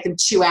going to take them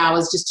 2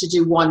 hours just to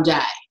do one day?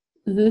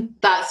 Mm-hmm.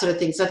 That sort of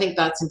thing. So I think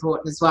that's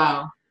important as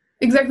well.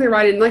 Exactly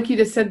right. And like you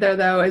just said there,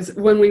 though, is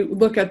when we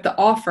look at the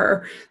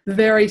offer, the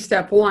very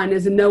step one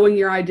is knowing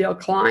your ideal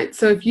client.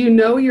 So if you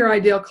know your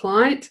ideal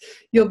client,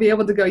 you'll be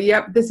able to go,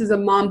 yep, this is a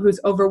mom who's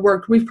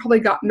overworked. We've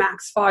probably got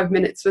max 5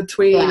 minutes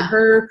between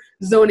her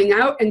zoning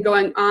out and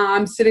going,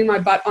 I'm sitting my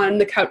butt on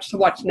the couch to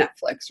watch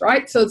Netflix,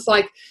 right? So it's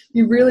like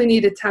you really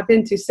need to tap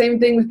into. Same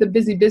thing with the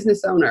busy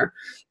business owner.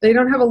 They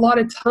don't have a lot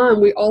of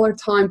time. We all are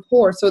time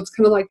poor. So it's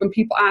kind of like when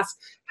people ask,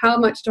 how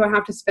much do I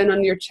have to spend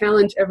on your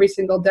challenge every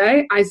single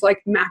day? I was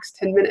like, max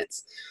 10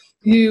 minutes.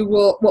 You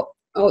will,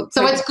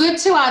 so it's good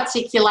to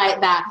articulate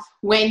that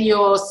when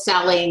you're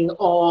selling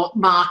or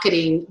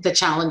marketing the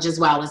challenge, as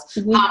well as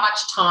how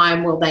much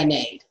time will they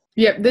need.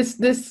 Yeah, this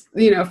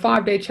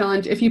 5-day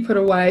challenge, if you put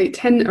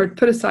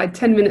aside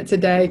 10 minutes a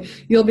day,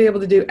 you'll be able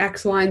to do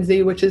X, Y, and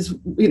Z, which is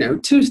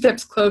 2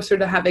 steps closer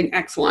to having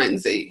X, Y, and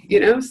Z.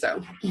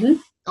 So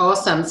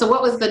awesome. So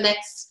what was the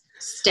next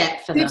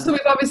step for them? So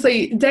we've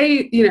obviously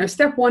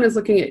step 1 is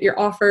looking at your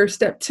offer.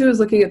 Step 2 is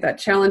looking at that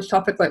challenge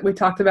topic like we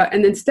talked about.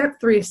 And then step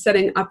 3 is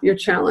setting up your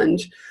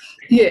challenge.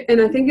 Yeah,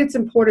 and I think it's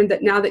important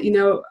that now that you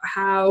know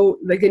how,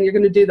 again, you're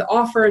going to do the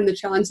offer and the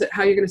challenge, that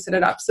how you're going to set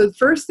it up. So the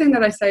first thing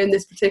that I say in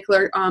this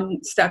particular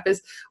step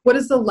is, what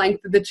is the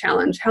length of the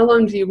challenge? How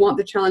long do you want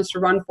the challenge to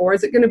run for?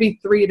 Is it going to be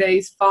 3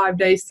 days, 5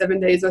 days,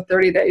 7 days, or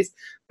 30 days?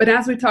 But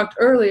as we talked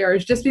earlier,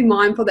 is just be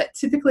mindful that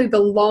typically the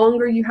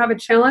longer you have a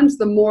challenge,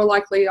 the more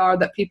likely you are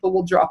that people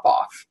will drop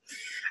off.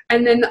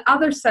 And then the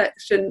other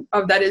section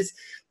of that is,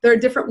 there are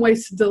different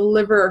ways to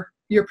deliver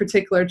your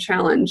particular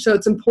challenge. So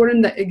it's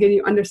important that, again,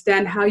 you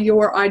understand how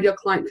your ideal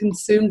client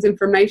consumes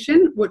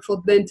information, which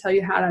will then tell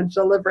you how to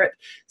deliver it.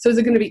 So is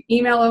it going to be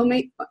email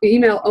only?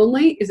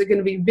 Is it going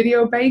to be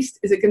video based?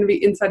 Is it going to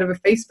be inside of a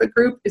Facebook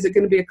group? Is it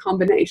going to be a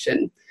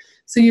combination?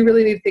 So you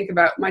really need to think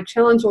about, my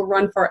challenge will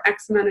run for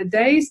X amount of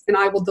days, and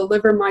I will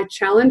deliver my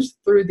challenge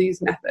through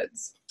these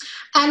methods.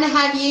 And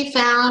have you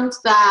found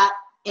that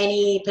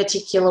any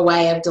particular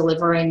way of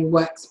delivering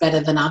works better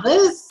than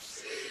others?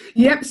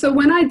 Yep. So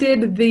when I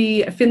did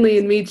the Finley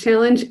and Me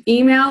challenge,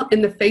 email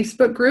in the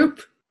Facebook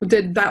group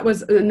that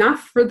was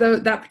enough for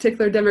that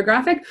particular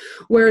demographic.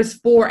 Whereas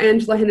for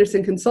Angela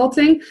Henderson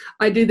Consulting,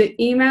 I do the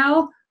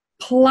email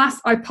plus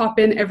I pop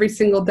in every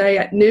single day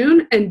at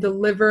noon and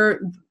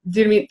deliver,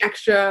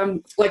 extra,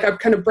 like I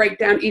kind of break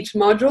down each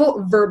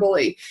module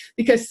verbally,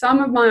 because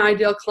some of my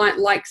ideal client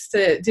likes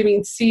to,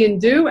 see and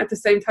do at the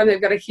same time.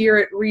 They've got to hear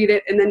it, read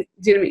it, and then,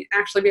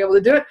 actually be able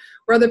to do it,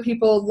 where other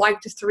people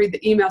like just to read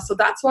the email. So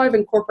that's why I've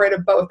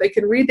incorporated both. They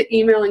can read the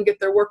email and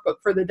get their workbook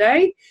for the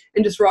day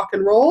and just rock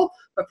and roll.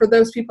 But for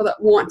those people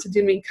that want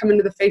to come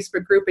into the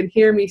Facebook group and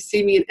hear me,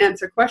 see me, and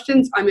answer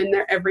questions, I'm in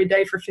there every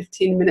day for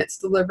 15 minutes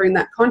delivering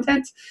that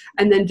content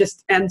and then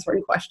just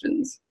answering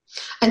questions.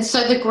 And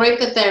so the group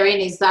that they're in,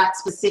 is that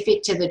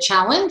specific to the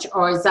challenge,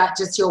 or is that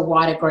just your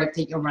wider group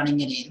that you're running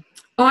it in?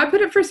 I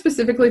put it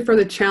specifically for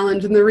the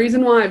challenge. And the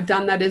reason why I've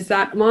done that is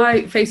that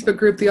my Facebook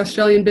group, the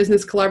Australian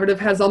Business Collaborative,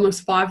 has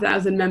almost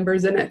 5,000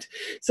 members in it.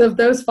 So if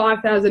those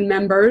 5,000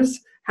 members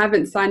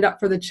haven't signed up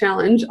for the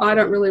challenge, I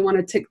don't really want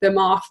to tick them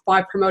off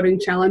by promoting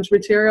challenge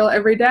material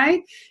every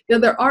day.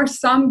 There are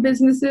some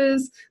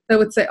businesses that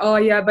would say, oh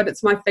yeah, but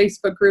it's my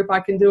Facebook group, I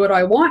can do what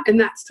I want. And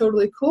that's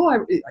totally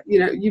cool.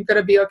 You've got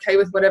to be okay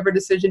with whatever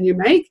decision you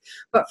make.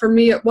 But for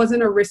me, it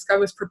wasn't a risk I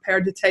was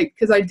prepared to take,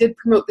 because I did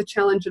promote the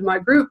challenge in my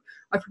group.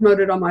 I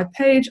promoted on my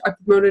page, I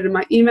promoted in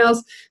my emails.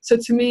 So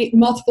to me,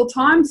 multiple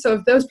times. So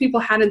if those people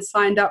hadn't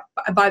signed up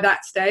by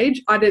that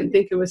stage, I didn't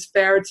think it was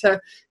fair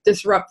to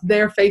disrupt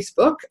their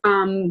Facebook,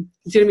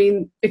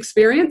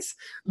 experience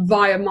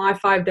via my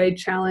 5-day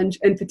challenge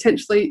and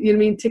potentially,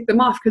 tick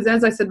them off. Because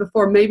as I said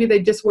before, maybe they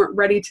just weren't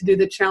ready to do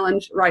the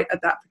challenge right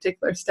at that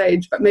particular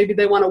stage, but maybe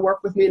they want to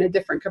work with me in a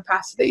different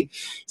capacity.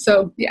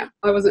 So yeah,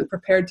 I wasn't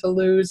prepared to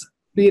lose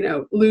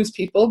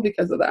people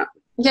because of that.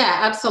 Yeah,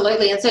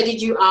 absolutely. And so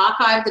did you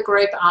archive the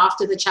group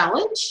after the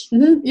challenge?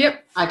 Mm-hmm.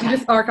 Yep. Okay. You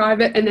just archive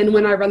it. And then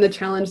when I run the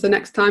challenge the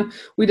next time,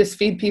 we just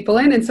feed people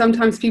in. And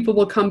sometimes people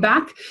will come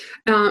back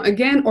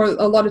again, or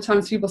a lot of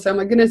times people say, oh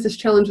my goodness, this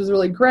challenge was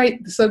really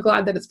great. So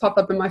glad that it's popped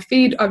up in my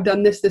feed. I've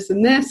done this, this,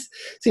 and this.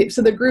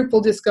 So the group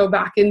will just go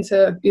back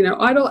into,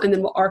 idle, and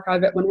then we'll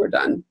archive it when we're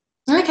done.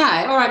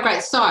 Okay. All right,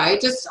 great. So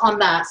just on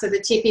that, so the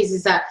tip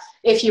is that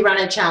if you run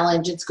a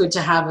challenge, it's good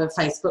to have a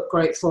Facebook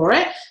group for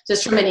it,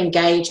 just from an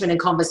engagement and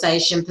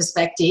conversation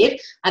perspective,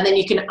 and then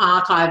you can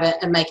archive it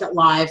and make it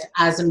live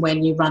as and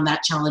when you run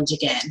that challenge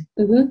again.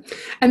 Mm-hmm.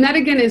 And that,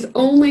 again, is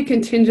only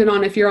contingent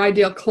on if your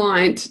ideal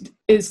client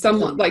is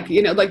someone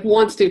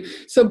wants to.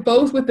 So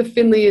both with the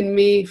Finley and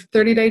Me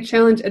 30-day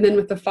challenge and then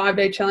with the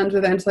 5-day challenge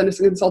with Angela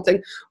Henderson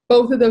Consulting,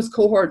 both of those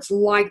cohorts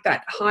like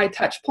that high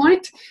touch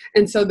point.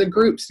 And so the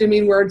groups,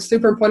 were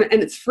super important,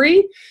 and it's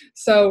free.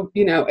 So,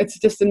 it's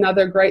just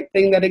another great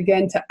thing that,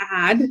 again, to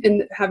add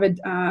and have a,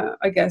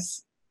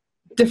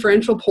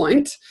 differential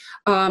point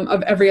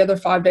of every other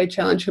 5-day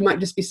challenge who might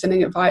just be sending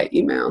it via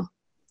email.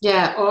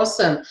 Yeah,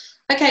 awesome.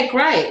 Okay,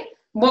 great.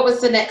 What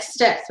was the next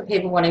step for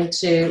people wanting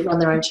to run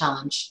their own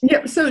challenge?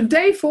 Yeah, so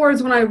day 4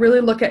 is when I really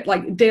look at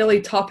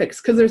daily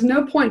topics, because there's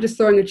no point just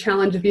throwing a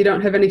challenge if you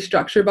don't have any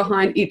structure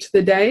behind each of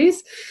the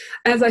days.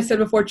 As I said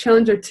before,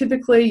 challenges are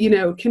typically,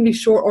 can be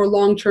short or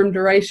long-term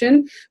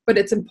duration, but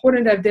it's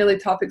important to have daily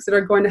topics that are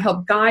going to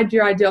help guide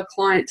your ideal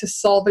client to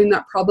solving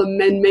that problem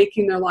and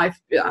making their life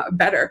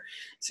better.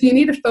 So you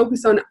need to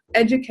focus on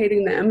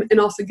educating them and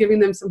also giving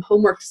them some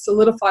homework to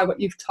solidify what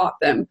you've taught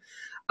them.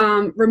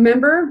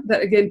 Remember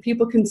that, again,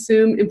 people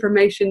consume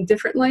information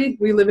differently.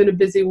 We live in a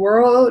busy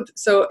world,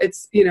 so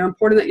it's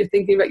important that you're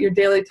thinking about your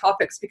daily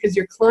topics, because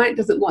your client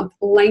doesn't want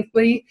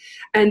lengthy,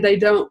 and they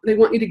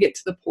want you to get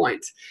to the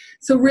point.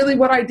 So really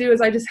what I do is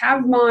I just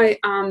have my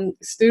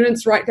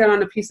students write down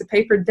on a piece of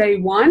paper day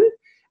 1,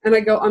 and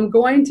I go, I'm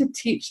going to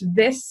teach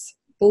this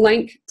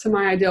blank to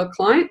my ideal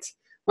client.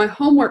 My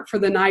homework for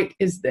the night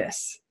is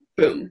this.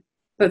 Boom.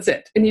 That's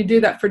it. And you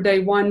do that for day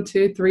 1,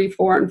 2, 3,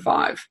 4, and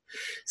 5.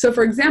 So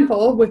for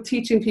example, with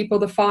teaching people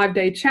the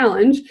 5-day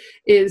challenge,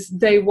 is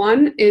day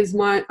 1 is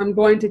I'm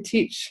going to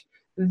teach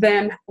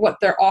them what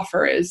their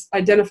offer is,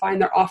 identifying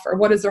their offer.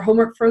 What is their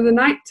homework for the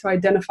night? To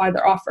identify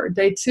their offer.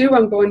 Day 2,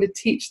 I'm going to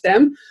teach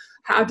them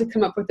how to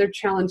come up with their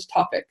challenge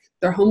topic.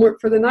 Their homework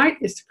for the night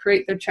is to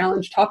create their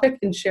challenge topic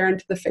and share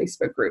into the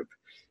Facebook group.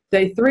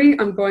 Day 3,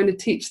 I'm going to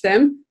teach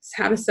them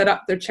how to set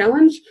up their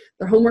challenge.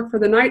 Their homework for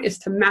the night is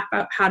to map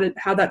out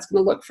how that's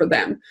going to look for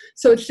them.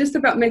 So it's just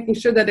about making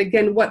sure that,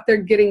 again, what they're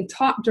getting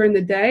taught during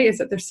the day is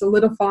that they're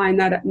solidifying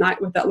that at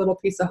night with that little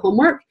piece of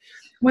homework.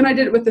 when I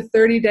did it with the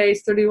 30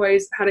 days, 30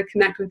 ways how to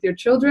connect with your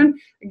children,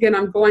 again,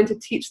 I'm going to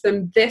teach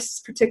them this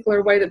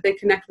particular way that they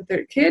connect with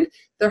their kid.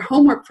 Their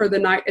homework for the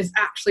night is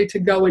actually to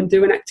go and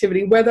do an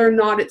activity, whether or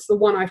not it's the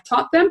one I've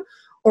taught them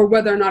or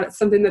whether or not it's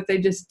something that they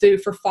just do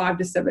for 5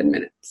 to 7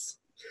 minutes.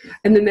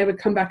 And then they would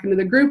come back into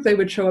the group. They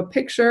would show a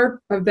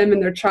picture of them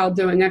and their child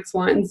doing X,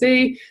 Y, and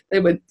Z. They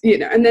would,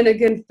 and then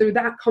again, through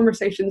that,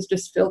 conversation's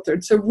just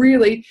filtered. So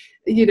really,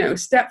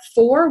 step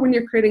 4 when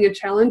you're creating a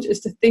challenge is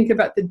to think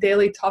about the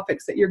daily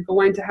topics that you're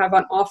going to have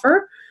on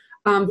offer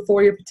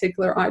for your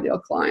particular ideal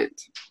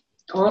client.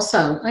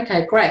 Awesome.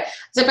 Okay, great.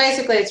 So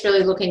basically it's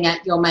really looking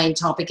at your main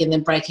topic and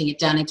then breaking it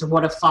down into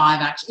what are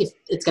 5, if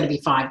it's going to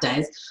be 5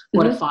 days,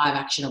 what are 5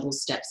 actionable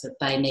steps that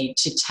they need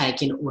to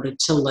take in order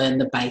to learn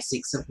the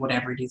basics of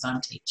whatever it is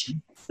I'm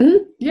teaching.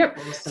 Yep.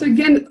 Awesome. So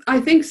again, I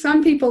think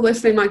some people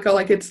listening might go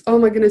like, oh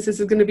my goodness, this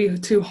is going to be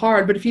too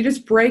hard. But if you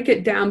just break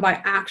it down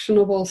by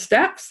actionable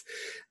steps,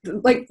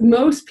 like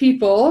most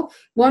people,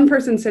 one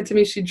person said to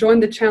me, she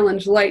joined the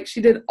challenge late.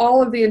 She did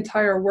all of the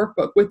entire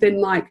workbook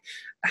within like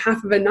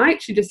half of a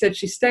night. She just said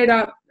she stayed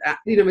up,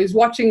 she was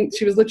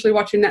literally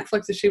watching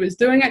Netflix as she was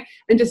doing it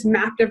and just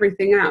mapped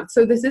everything out.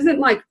 So this isn't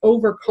like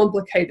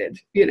overcomplicated,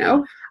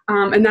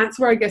 and that's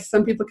where I guess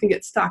some people can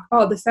get stuck.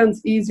 Oh, this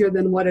sounds easier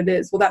than what it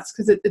is. Well, that's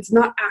because it's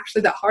not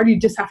actually that hard. You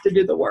just have to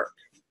do the work.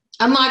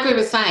 And like we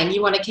were saying,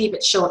 you want to keep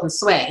it short and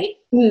sweet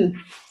so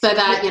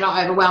that you're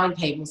not overwhelming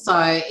people. So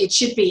it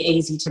should be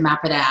easy to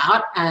map it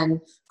out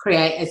and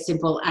create a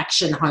simple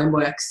action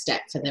homework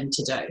step for them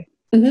to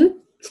do. Mm-hmm.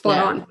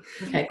 Spot on.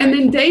 Okay, and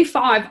then day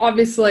 5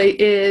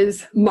 obviously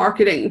is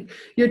marketing.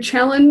 Your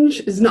challenge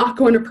is not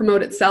going to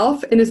promote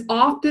itself and is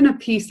often a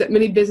piece that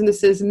many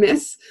businesses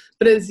miss,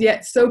 but is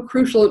yet so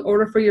crucial in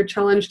order for your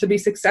challenge to be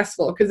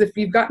successful. Because if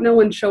you've got no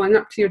one showing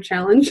up to your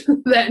challenge,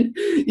 then,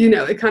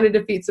 it kind of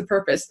defeats the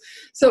purpose.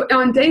 So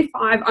on day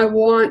 5, I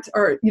want,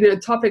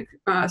 topic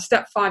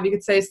step 5, you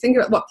could say, is think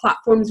about what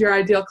platforms your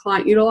ideal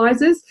client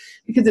utilizes,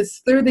 because it's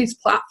through these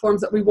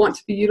platforms that we want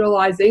to be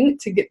utilizing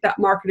to get that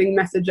marketing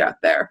message out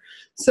there.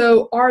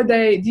 So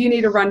do you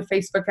need to run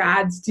Facebook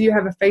ads? Do you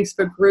have a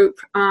Facebook group?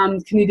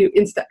 Can you do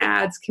Insta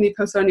ads? Can you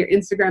post on your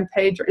Instagram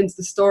page or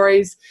Insta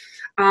stories?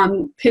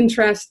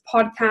 Pinterest,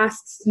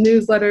 podcasts,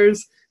 newsletters,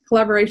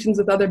 collaborations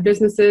with other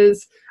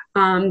businesses,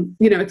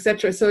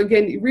 etc. So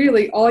again,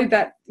 really all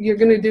that you're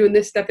going to do in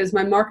this step is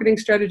my marketing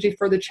strategy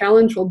for the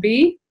challenge will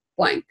be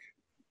blank.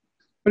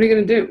 What are you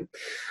going to do?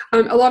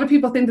 A lot of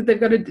people think that they've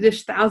got to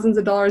dish thousands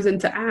of dollars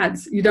into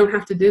ads. You don't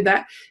have to do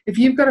that. If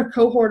you've got a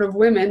cohort of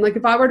women, like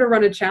if I were to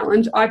run a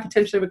challenge, I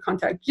potentially would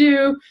contact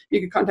you.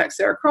 You could contact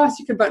Sarah Cross.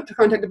 You could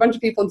contact a bunch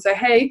of people and say,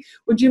 hey,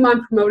 would you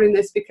mind promoting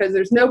this? Because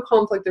there's no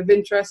conflict of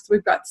interest.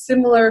 We've got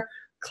similar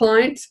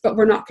clients, but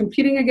we're not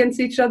competing against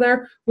each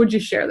other. Would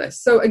you share this?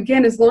 So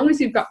again, as long as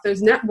you've got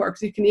those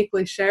networks, you can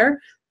equally share.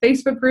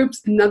 Facebook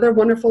groups, another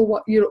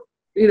wonderful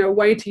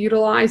way to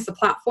utilize the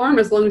platform,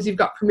 as long as you've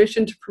got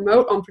permission to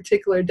promote on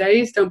particular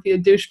days. Don't be a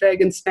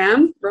douchebag and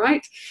spam,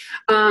 right?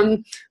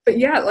 But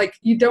yeah, like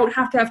you don't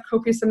have to have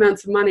copious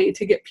amounts of money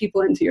to get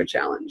people into your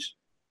challenge.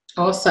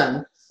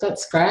 Awesome.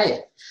 That's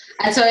great.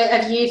 And so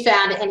have you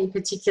found any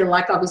particular,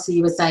 like obviously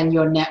you were saying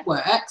your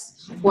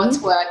networks, what's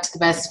worked the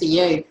best for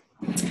you?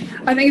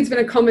 I think it's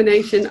been a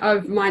combination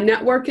of my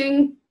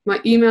networking,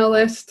 my email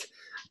list,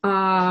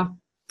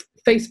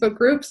 Facebook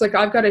groups. Like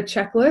I've got a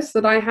checklist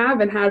that I have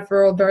and had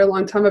for a very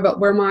long time about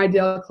where my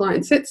ideal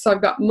client sits. So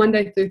I've got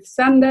Monday through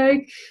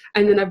Sunday,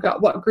 and then I've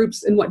got what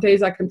groups and what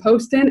days I can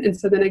post in. And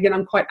so then again,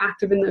 I'm quite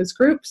active in those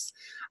groups.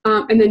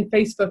 And then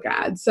Facebook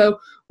ads. So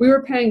we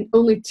were paying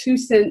only 2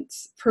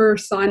 cents per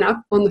sign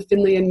up on the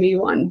Finley and Me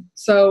one.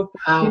 So,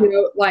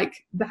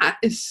 that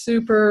is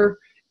super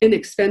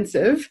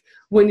inexpensive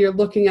when you're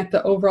looking at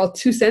the overall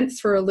 2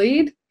 cents for a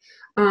lead.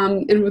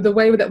 And the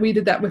way that we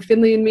did that with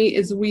Finley and Me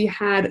is we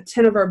had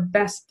 10 of our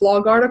best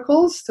blog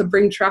articles to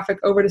bring traffic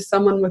over to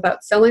someone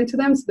without selling to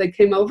them. So they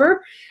came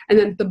over, and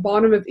then at the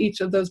bottom of each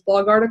of those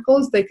blog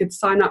articles, they could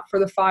sign up for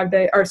the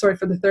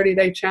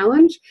 30-day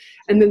challenge.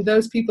 And then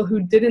those people who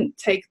didn't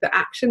take the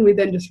action, we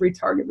then just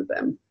retargeted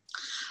them.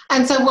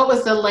 And so what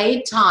was the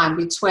lead time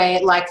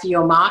between, like for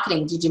your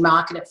marketing? Did you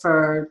market it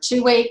for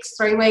 2 weeks,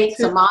 3 weeks,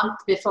 a month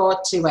before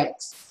 2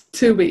 weeks?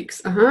 2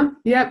 weeks.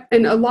 Yep.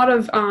 And a lot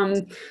of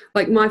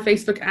like my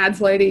Facebook ads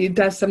lady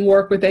does some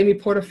work with Amy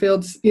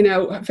Porterfield's,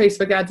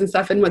 Facebook ads and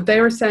stuff. And what they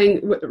were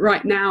saying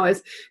right now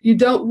is you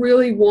don't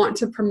really want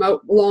to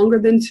promote longer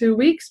than 2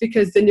 weeks,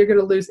 because then you're going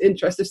to lose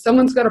interest. If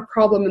someone's got a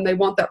problem and they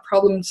want that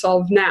problem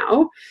solved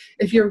now,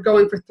 if you're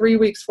going for 3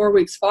 weeks, 4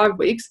 weeks, 5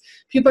 weeks,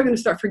 people are going to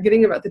start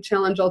forgetting about the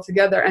challenge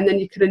altogether. And then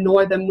you could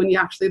annoy them when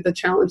the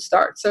challenge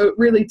starts. So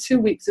really 2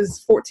 weeks is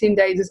 14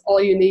 days is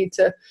all you need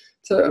to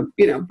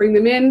bring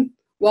them in,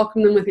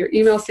 welcome them with your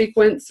email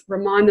sequence,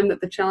 remind them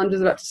that the challenge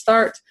is about to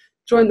start,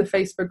 join the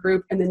Facebook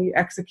group, and then you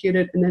execute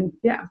it. And then,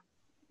 yeah.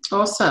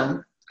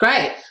 Awesome.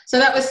 Great. So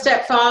that was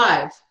step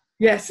 5.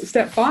 Yes,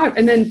 step 5.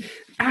 And then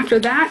after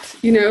that,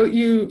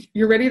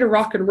 you're ready to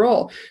rock and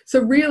roll. So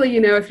really,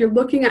 if you're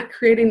looking at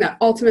creating that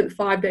ultimate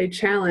 5-day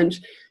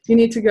challenge, you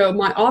need to go,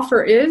 my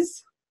offer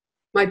is,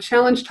 my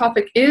challenge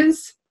topic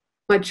is,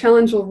 my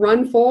challenge will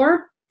run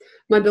for,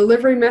 my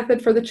delivery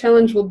method for the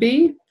challenge will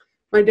be,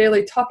 my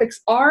daily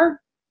topics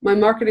are, my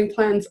marketing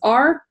plans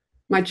are,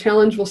 my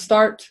challenge will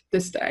start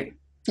this day.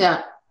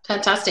 Yeah,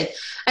 fantastic.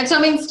 And so,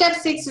 I mean, step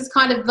 6 is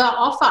kind of the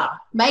offer,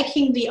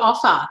 making the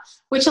offer,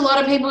 which a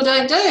lot of people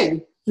don't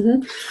do.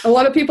 Mm-hmm. A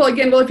lot of people,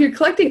 again, well, if you're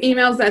collecting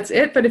emails, that's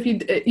it. But if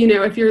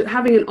if you're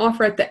having an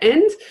offer at the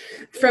end,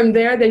 from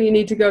there, then you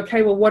need to go,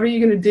 okay, well, what are you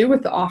going to do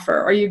with the offer?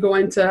 Are you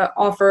going to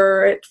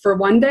offer it for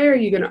one day? Are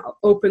you going to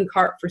open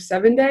cart for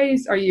 7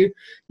 days? Are you,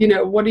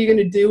 what are you going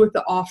to do with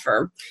the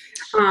offer?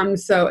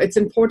 So it's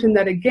important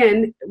that,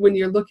 again, when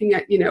you're looking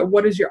at,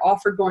 what is your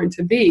offer going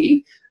to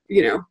be,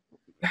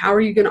 how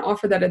are you going to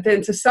offer that at the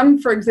end? So some,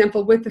 for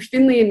example, with the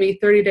Finley and Me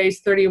 30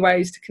 Days, 30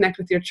 Ways to Connect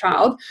with Your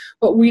Child,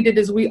 what we did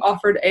is we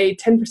offered a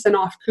 10%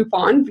 off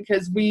coupon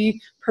because we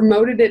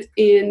promoted it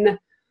in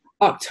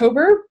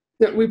October.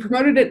 We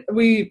promoted it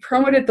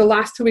the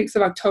last 2 weeks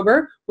of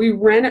October. We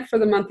ran it for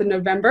the month of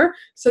November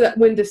so that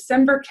when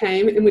December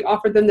came and we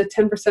offered them the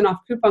 10% off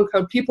coupon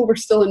code, people were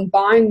still in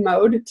buying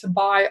mode to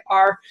buy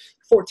our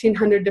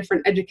 1,400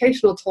 different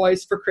educational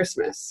toys for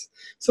Christmas.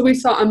 So we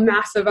saw a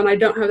massive, and I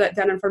don't have that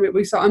data in front of me,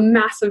 we saw a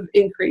massive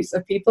increase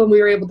of people, and we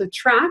were able to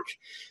track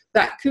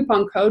that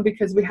coupon code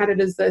because we had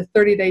it as the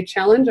 30-day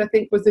challenge, I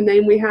think was the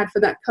name we had for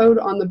that code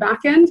on the back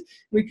end.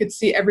 We could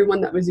see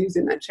everyone that was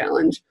using that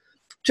challenge.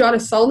 Jada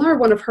Solnar,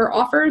 one of her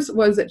offers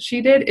was that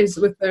she did is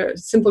with the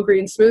Simple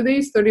Green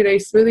Smoothies, 30-day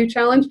smoothie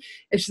challenge,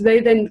 is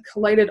they then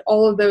collated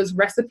all of those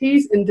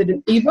recipes and did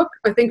an ebook,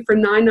 I think for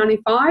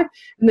 $9.95,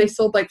 and they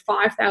sold like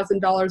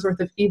 $5,000 worth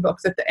of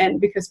ebooks at the end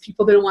because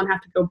people didn't want to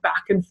have to go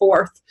back and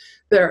forth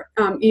their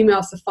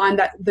emails to find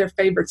their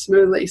favorite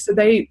smoothie. So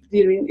they,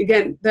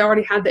 again, they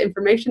already had the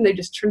information. They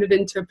just turned it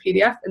into a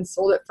PDF and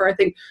sold it for, I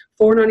think,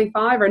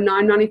 $4.95 or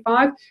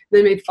 $9.95.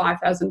 They made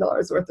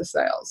 $5,000 worth of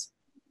sales.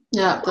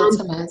 Yeah, that's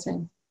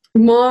amazing.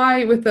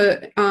 With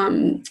the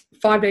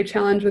 5-day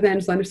challenge with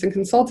Angela Anderson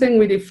Consulting,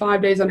 we do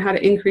 5 days on how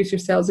to increase your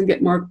sales and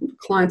get more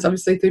clients,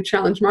 obviously through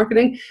challenge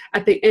marketing.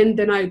 At the end,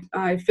 then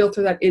I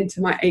filter that into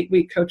my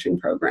 8-week coaching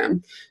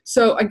program.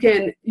 So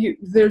again,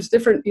 there's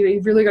different,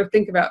 you've really got to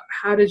think about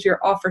how does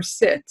your offer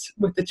sit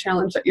with the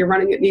challenge that you're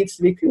running. It needs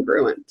to be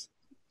congruent.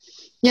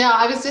 Yeah,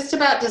 I was just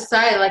about to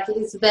say,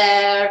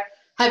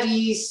 have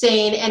you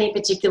seen any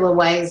particular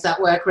ways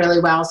that work really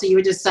well? So you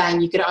were just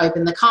saying you could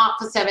open the cart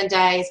for 7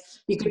 days,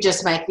 you could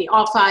just make the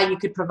offer, you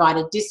could provide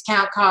a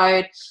discount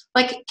code.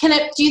 Do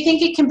you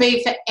think it can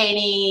be for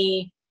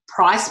any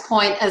price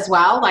point as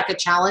well, like a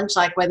challenge,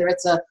 like whether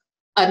it's a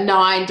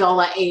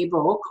 $9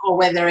 ebook or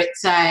whether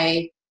it's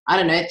a,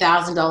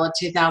 $1,000,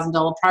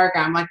 $2,000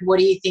 program? Like, what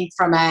do you think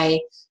from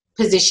a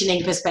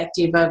positioning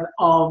perspective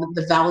of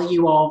the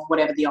value of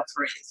whatever the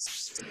offer is?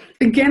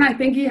 Again, I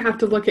think you have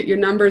to look at your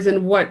numbers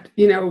and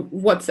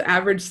what's the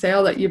average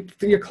sale that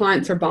your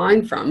clients are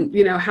buying from.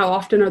 How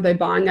often are they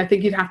buying? I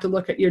think you'd have to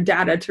look at your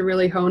data to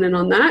really hone in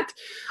on that.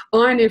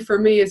 All I knew for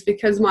me is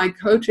because my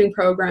coaching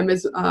program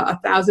is a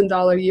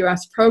 $1,000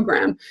 US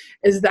program,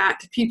 is that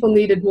people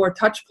needed more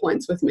touch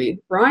points with me,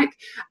 right?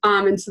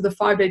 And so the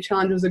 5-day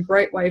challenge was a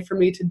great way for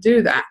me to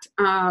do that.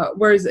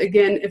 Whereas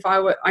again, if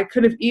I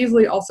could have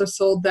easily also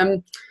sold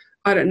them,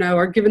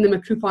 or given them a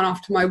coupon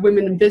off to my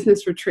women in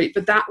business retreat,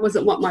 but that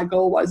wasn't what my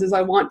goal was, is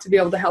I want to be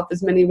able to help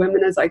as many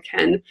women as I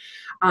can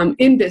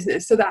in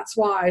business. So that's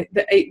why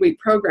the 8-week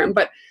program.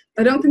 But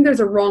I don't think there's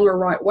a wrong or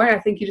right way. I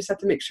think you just have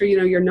to make sure you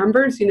know your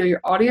numbers, you know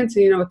your audience,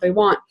 and you know what they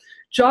want.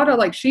 Jada,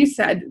 like she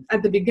said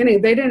at the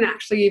beginning, they didn't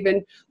actually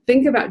even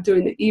think about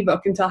doing the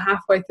ebook until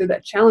halfway through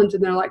that challenge.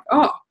 And they're like,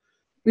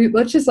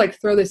 let's just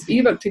throw this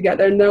ebook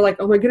together. And they're like,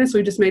 oh my goodness,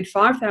 we just made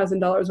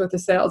 $5,000 worth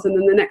of sales. And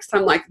then the next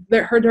time,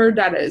 her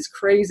data is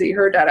crazy,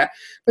 her data.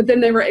 But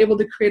then they were able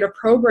to create a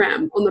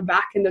program on the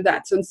back end of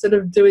that. So instead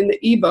of doing the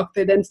ebook,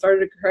 they then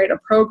started to create a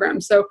program.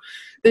 So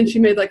then she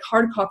made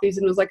hard copies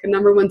and was a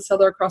 #1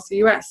 seller across the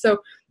US.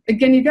 So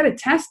again, you got to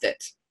test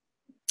it.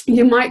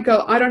 You might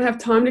go, I don't have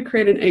time to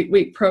create an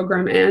 8-week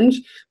program,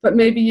 Ange, but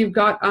maybe you've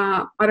got,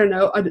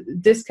 a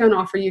discount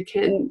offer you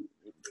can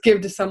give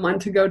to someone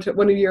to go to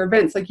one of your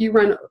events. Like you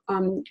run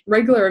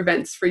regular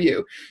events for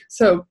you.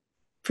 So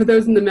for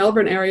those in the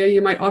Melbourne area,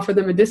 you might offer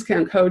them a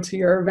discount code to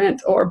your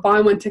event, or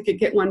buy one ticket,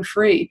 get one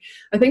free.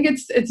 I think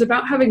it's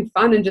about having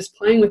fun and just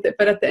playing with it.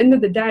 But at the end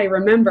of the day,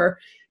 remember,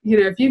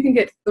 if you can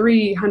get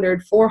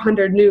 300,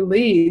 400 new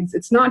leads,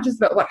 it's not just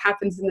about what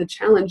happens in the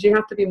challenge. You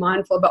have to be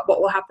mindful about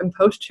what will happen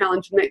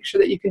post-challenge and make sure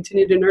that you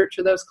continue to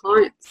nurture those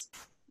clients.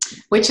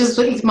 Which is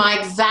my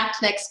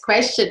exact next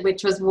question,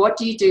 which was, what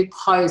do you do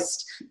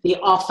post the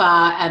offer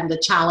and the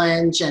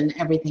challenge and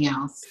everything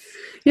else?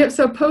 Yep,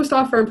 so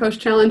post-offer and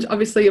post-challenge,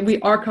 obviously we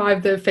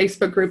archive the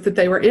Facebook group that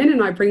they were in,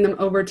 and I bring them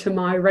over to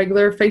my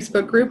regular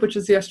Facebook group, which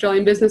is the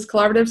Australian Business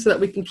Collaborative, so that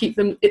we can keep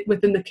them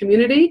within the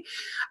community.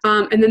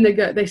 And then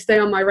they stay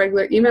on my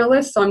regular email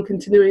list, so I'm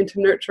continuing to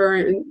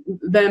nurture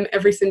them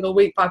every single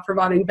week by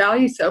providing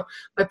value. So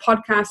my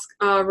podcast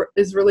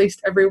is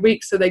released every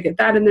week, so they get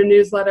that in their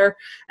newsletter,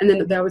 and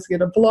then they always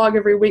get a blog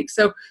every week.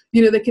 So,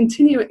 they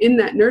continue in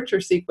that nurture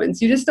sequence.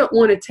 You just don't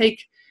want to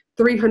take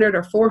 300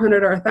 or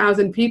 400 or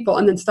 1,000 people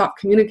and then stop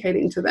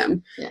communicating to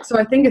them. Yeah. So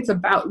I think it's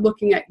about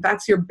looking at,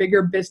 that's your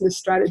bigger business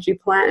strategy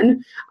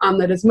plan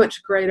that is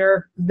much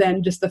greater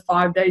than just the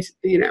 5 days,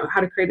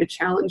 how to create a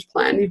challenge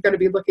plan. You've got to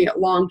be looking at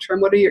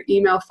long-term. What are your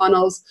email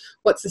funnels?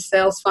 What's the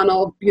sales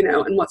funnel,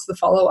 and what's the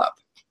follow-up?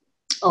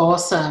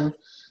 Awesome.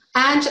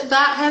 And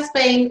that has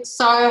been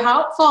so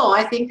helpful.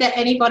 I think that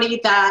anybody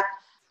that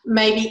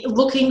may be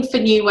looking for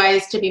new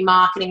ways to be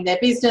marketing their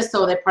business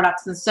or their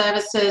products and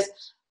services,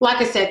 like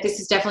I said, this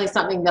is definitely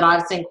something that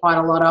I've seen quite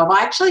a lot of.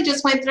 I actually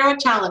just went through a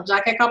challenge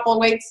like a couple of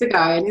weeks ago,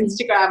 an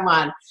Instagram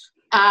one,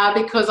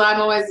 because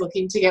I'm always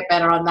looking to get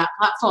better on that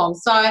platform.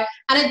 So,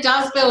 and it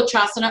does build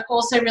trust, and it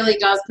also really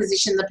does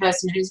position the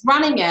person who's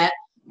running it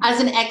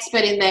as an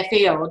expert in their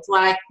field.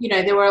 Like,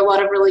 there were a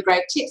lot of really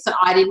great tips that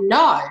I didn't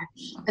know.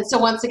 And so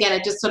once again,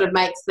 it just sort of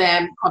makes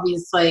them,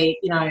 obviously,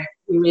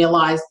 we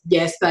realise,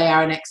 yes, they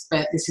are an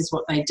expert. This is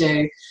what they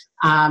do.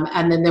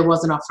 And then there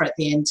was an offer at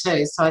the end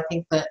too. So I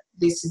think that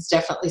this is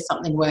definitely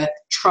something worth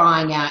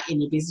trying out in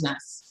your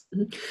business.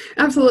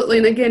 Absolutely.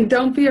 And again,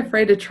 don't be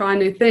afraid to try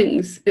new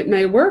things. It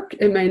may work,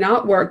 it may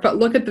not work, but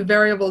look at the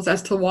variables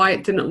as to why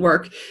it didn't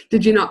work.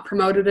 Did you not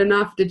promote it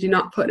enough? Did you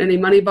not put any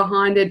money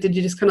behind it? Did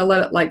you just kind of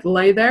let it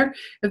lay there?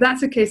 If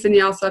that's the case, then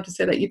you also have to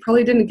say that you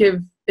probably didn't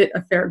give it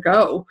a fair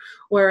go.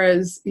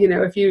 Whereas,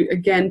 if you,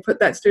 again, put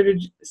that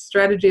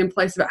strategy in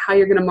place about how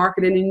you're going to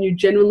market it and you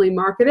genuinely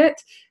market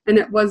it, and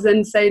it was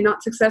then, say,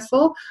 not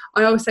successful,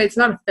 I always say it's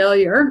not a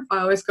failure. I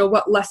always go,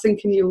 what lesson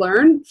can you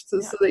learn? So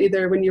that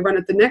either when you run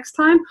it the next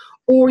time,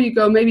 or you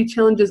go, maybe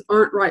challenges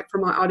aren't right for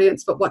my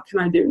audience, but what can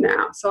I do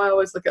now? So I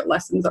always look at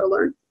lessons I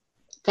learned.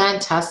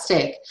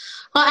 Fantastic.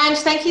 Well, Ange,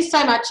 thank you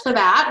so much for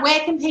that.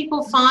 Where can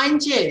people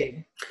find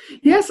you?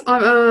 Yes,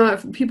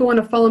 if people want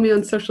to follow me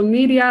on social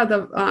media,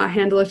 the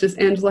handle is just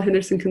Angela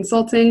Henderson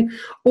Consulting,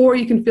 or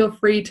you can feel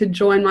free to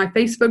join my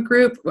Facebook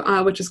group,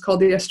 which is called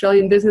the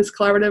Australian Business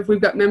Collaborative.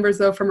 We've got members,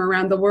 though, from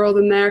around the world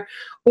in there.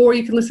 Or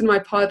you can listen to my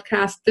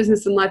podcast,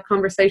 Business and Life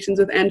Conversations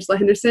with Angela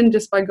Henderson,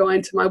 just by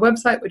going to my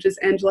website, which is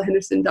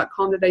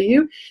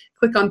angelahenderson.com.au.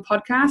 Click on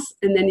podcasts,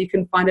 and then you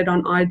can find it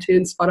on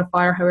iTunes,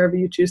 Spotify, or however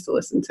you choose to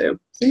listen to.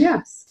 So,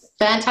 yes.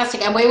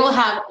 Fantastic. And we will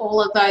have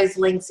all of those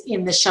links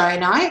in the show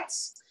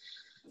notes.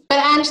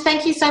 But Ange,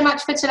 thank you so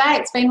much for today.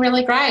 It's been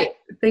really great.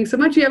 Thanks so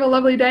much. You have a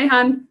lovely day,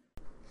 hon.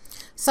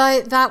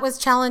 So that was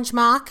challenge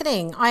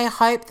marketing. I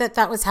hope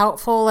that was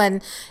helpful.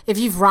 And if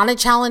you've run a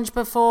challenge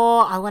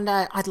before,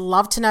 I'd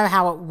love to know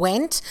how it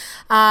went.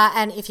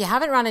 And if you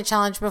haven't run a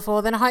challenge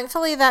before, then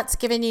hopefully that's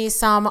given you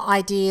some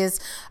ideas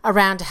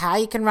around how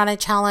you can run a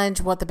challenge,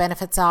 what the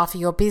benefits are for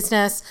your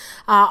business.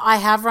 I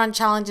have run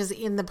challenges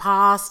in the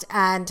past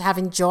and have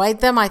enjoyed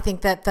them. I think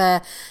that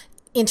the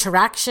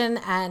interaction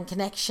and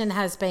connection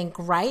has been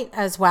great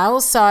as well.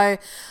 So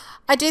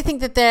I do think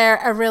that they're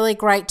a really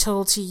great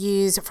tool to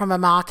use from a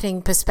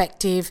marketing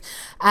perspective,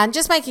 and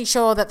just making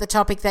sure that the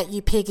topic that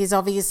you pick is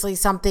obviously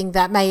something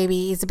that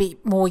maybe is a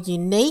bit more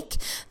unique,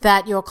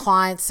 that your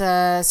clients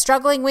are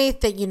struggling with,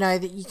 that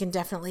that you can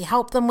definitely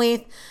help them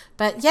with.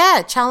 But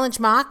yeah, challenge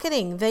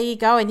marketing, there you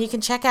go. And you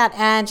can check out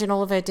Ange and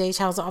all of her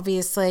details,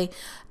 obviously,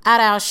 at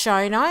our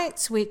show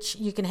notes, which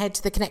you can head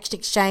to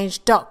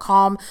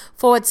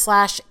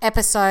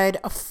theconnectionexchange.com/episode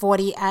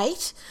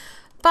 48.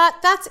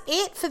 But that's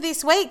it for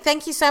this week.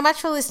 Thank you so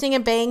much for listening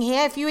and being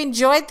here. If you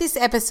enjoyed this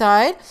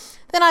episode,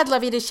 then I'd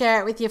love you to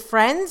share it with your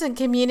friends and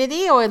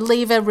community, or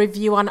leave a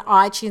review on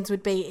iTunes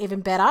would be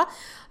even better.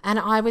 And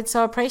I would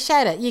so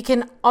appreciate it. You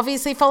can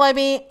obviously follow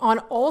me on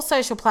all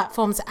social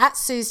platforms at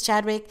Suze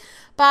Chadwick,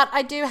 but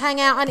I do hang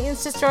out on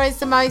Insta Stories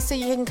the most, so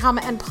you can come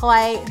and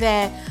play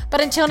there. But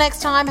until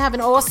next time, have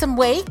an awesome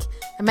week,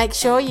 and make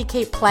sure you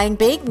keep playing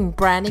big and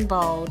branding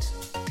bold.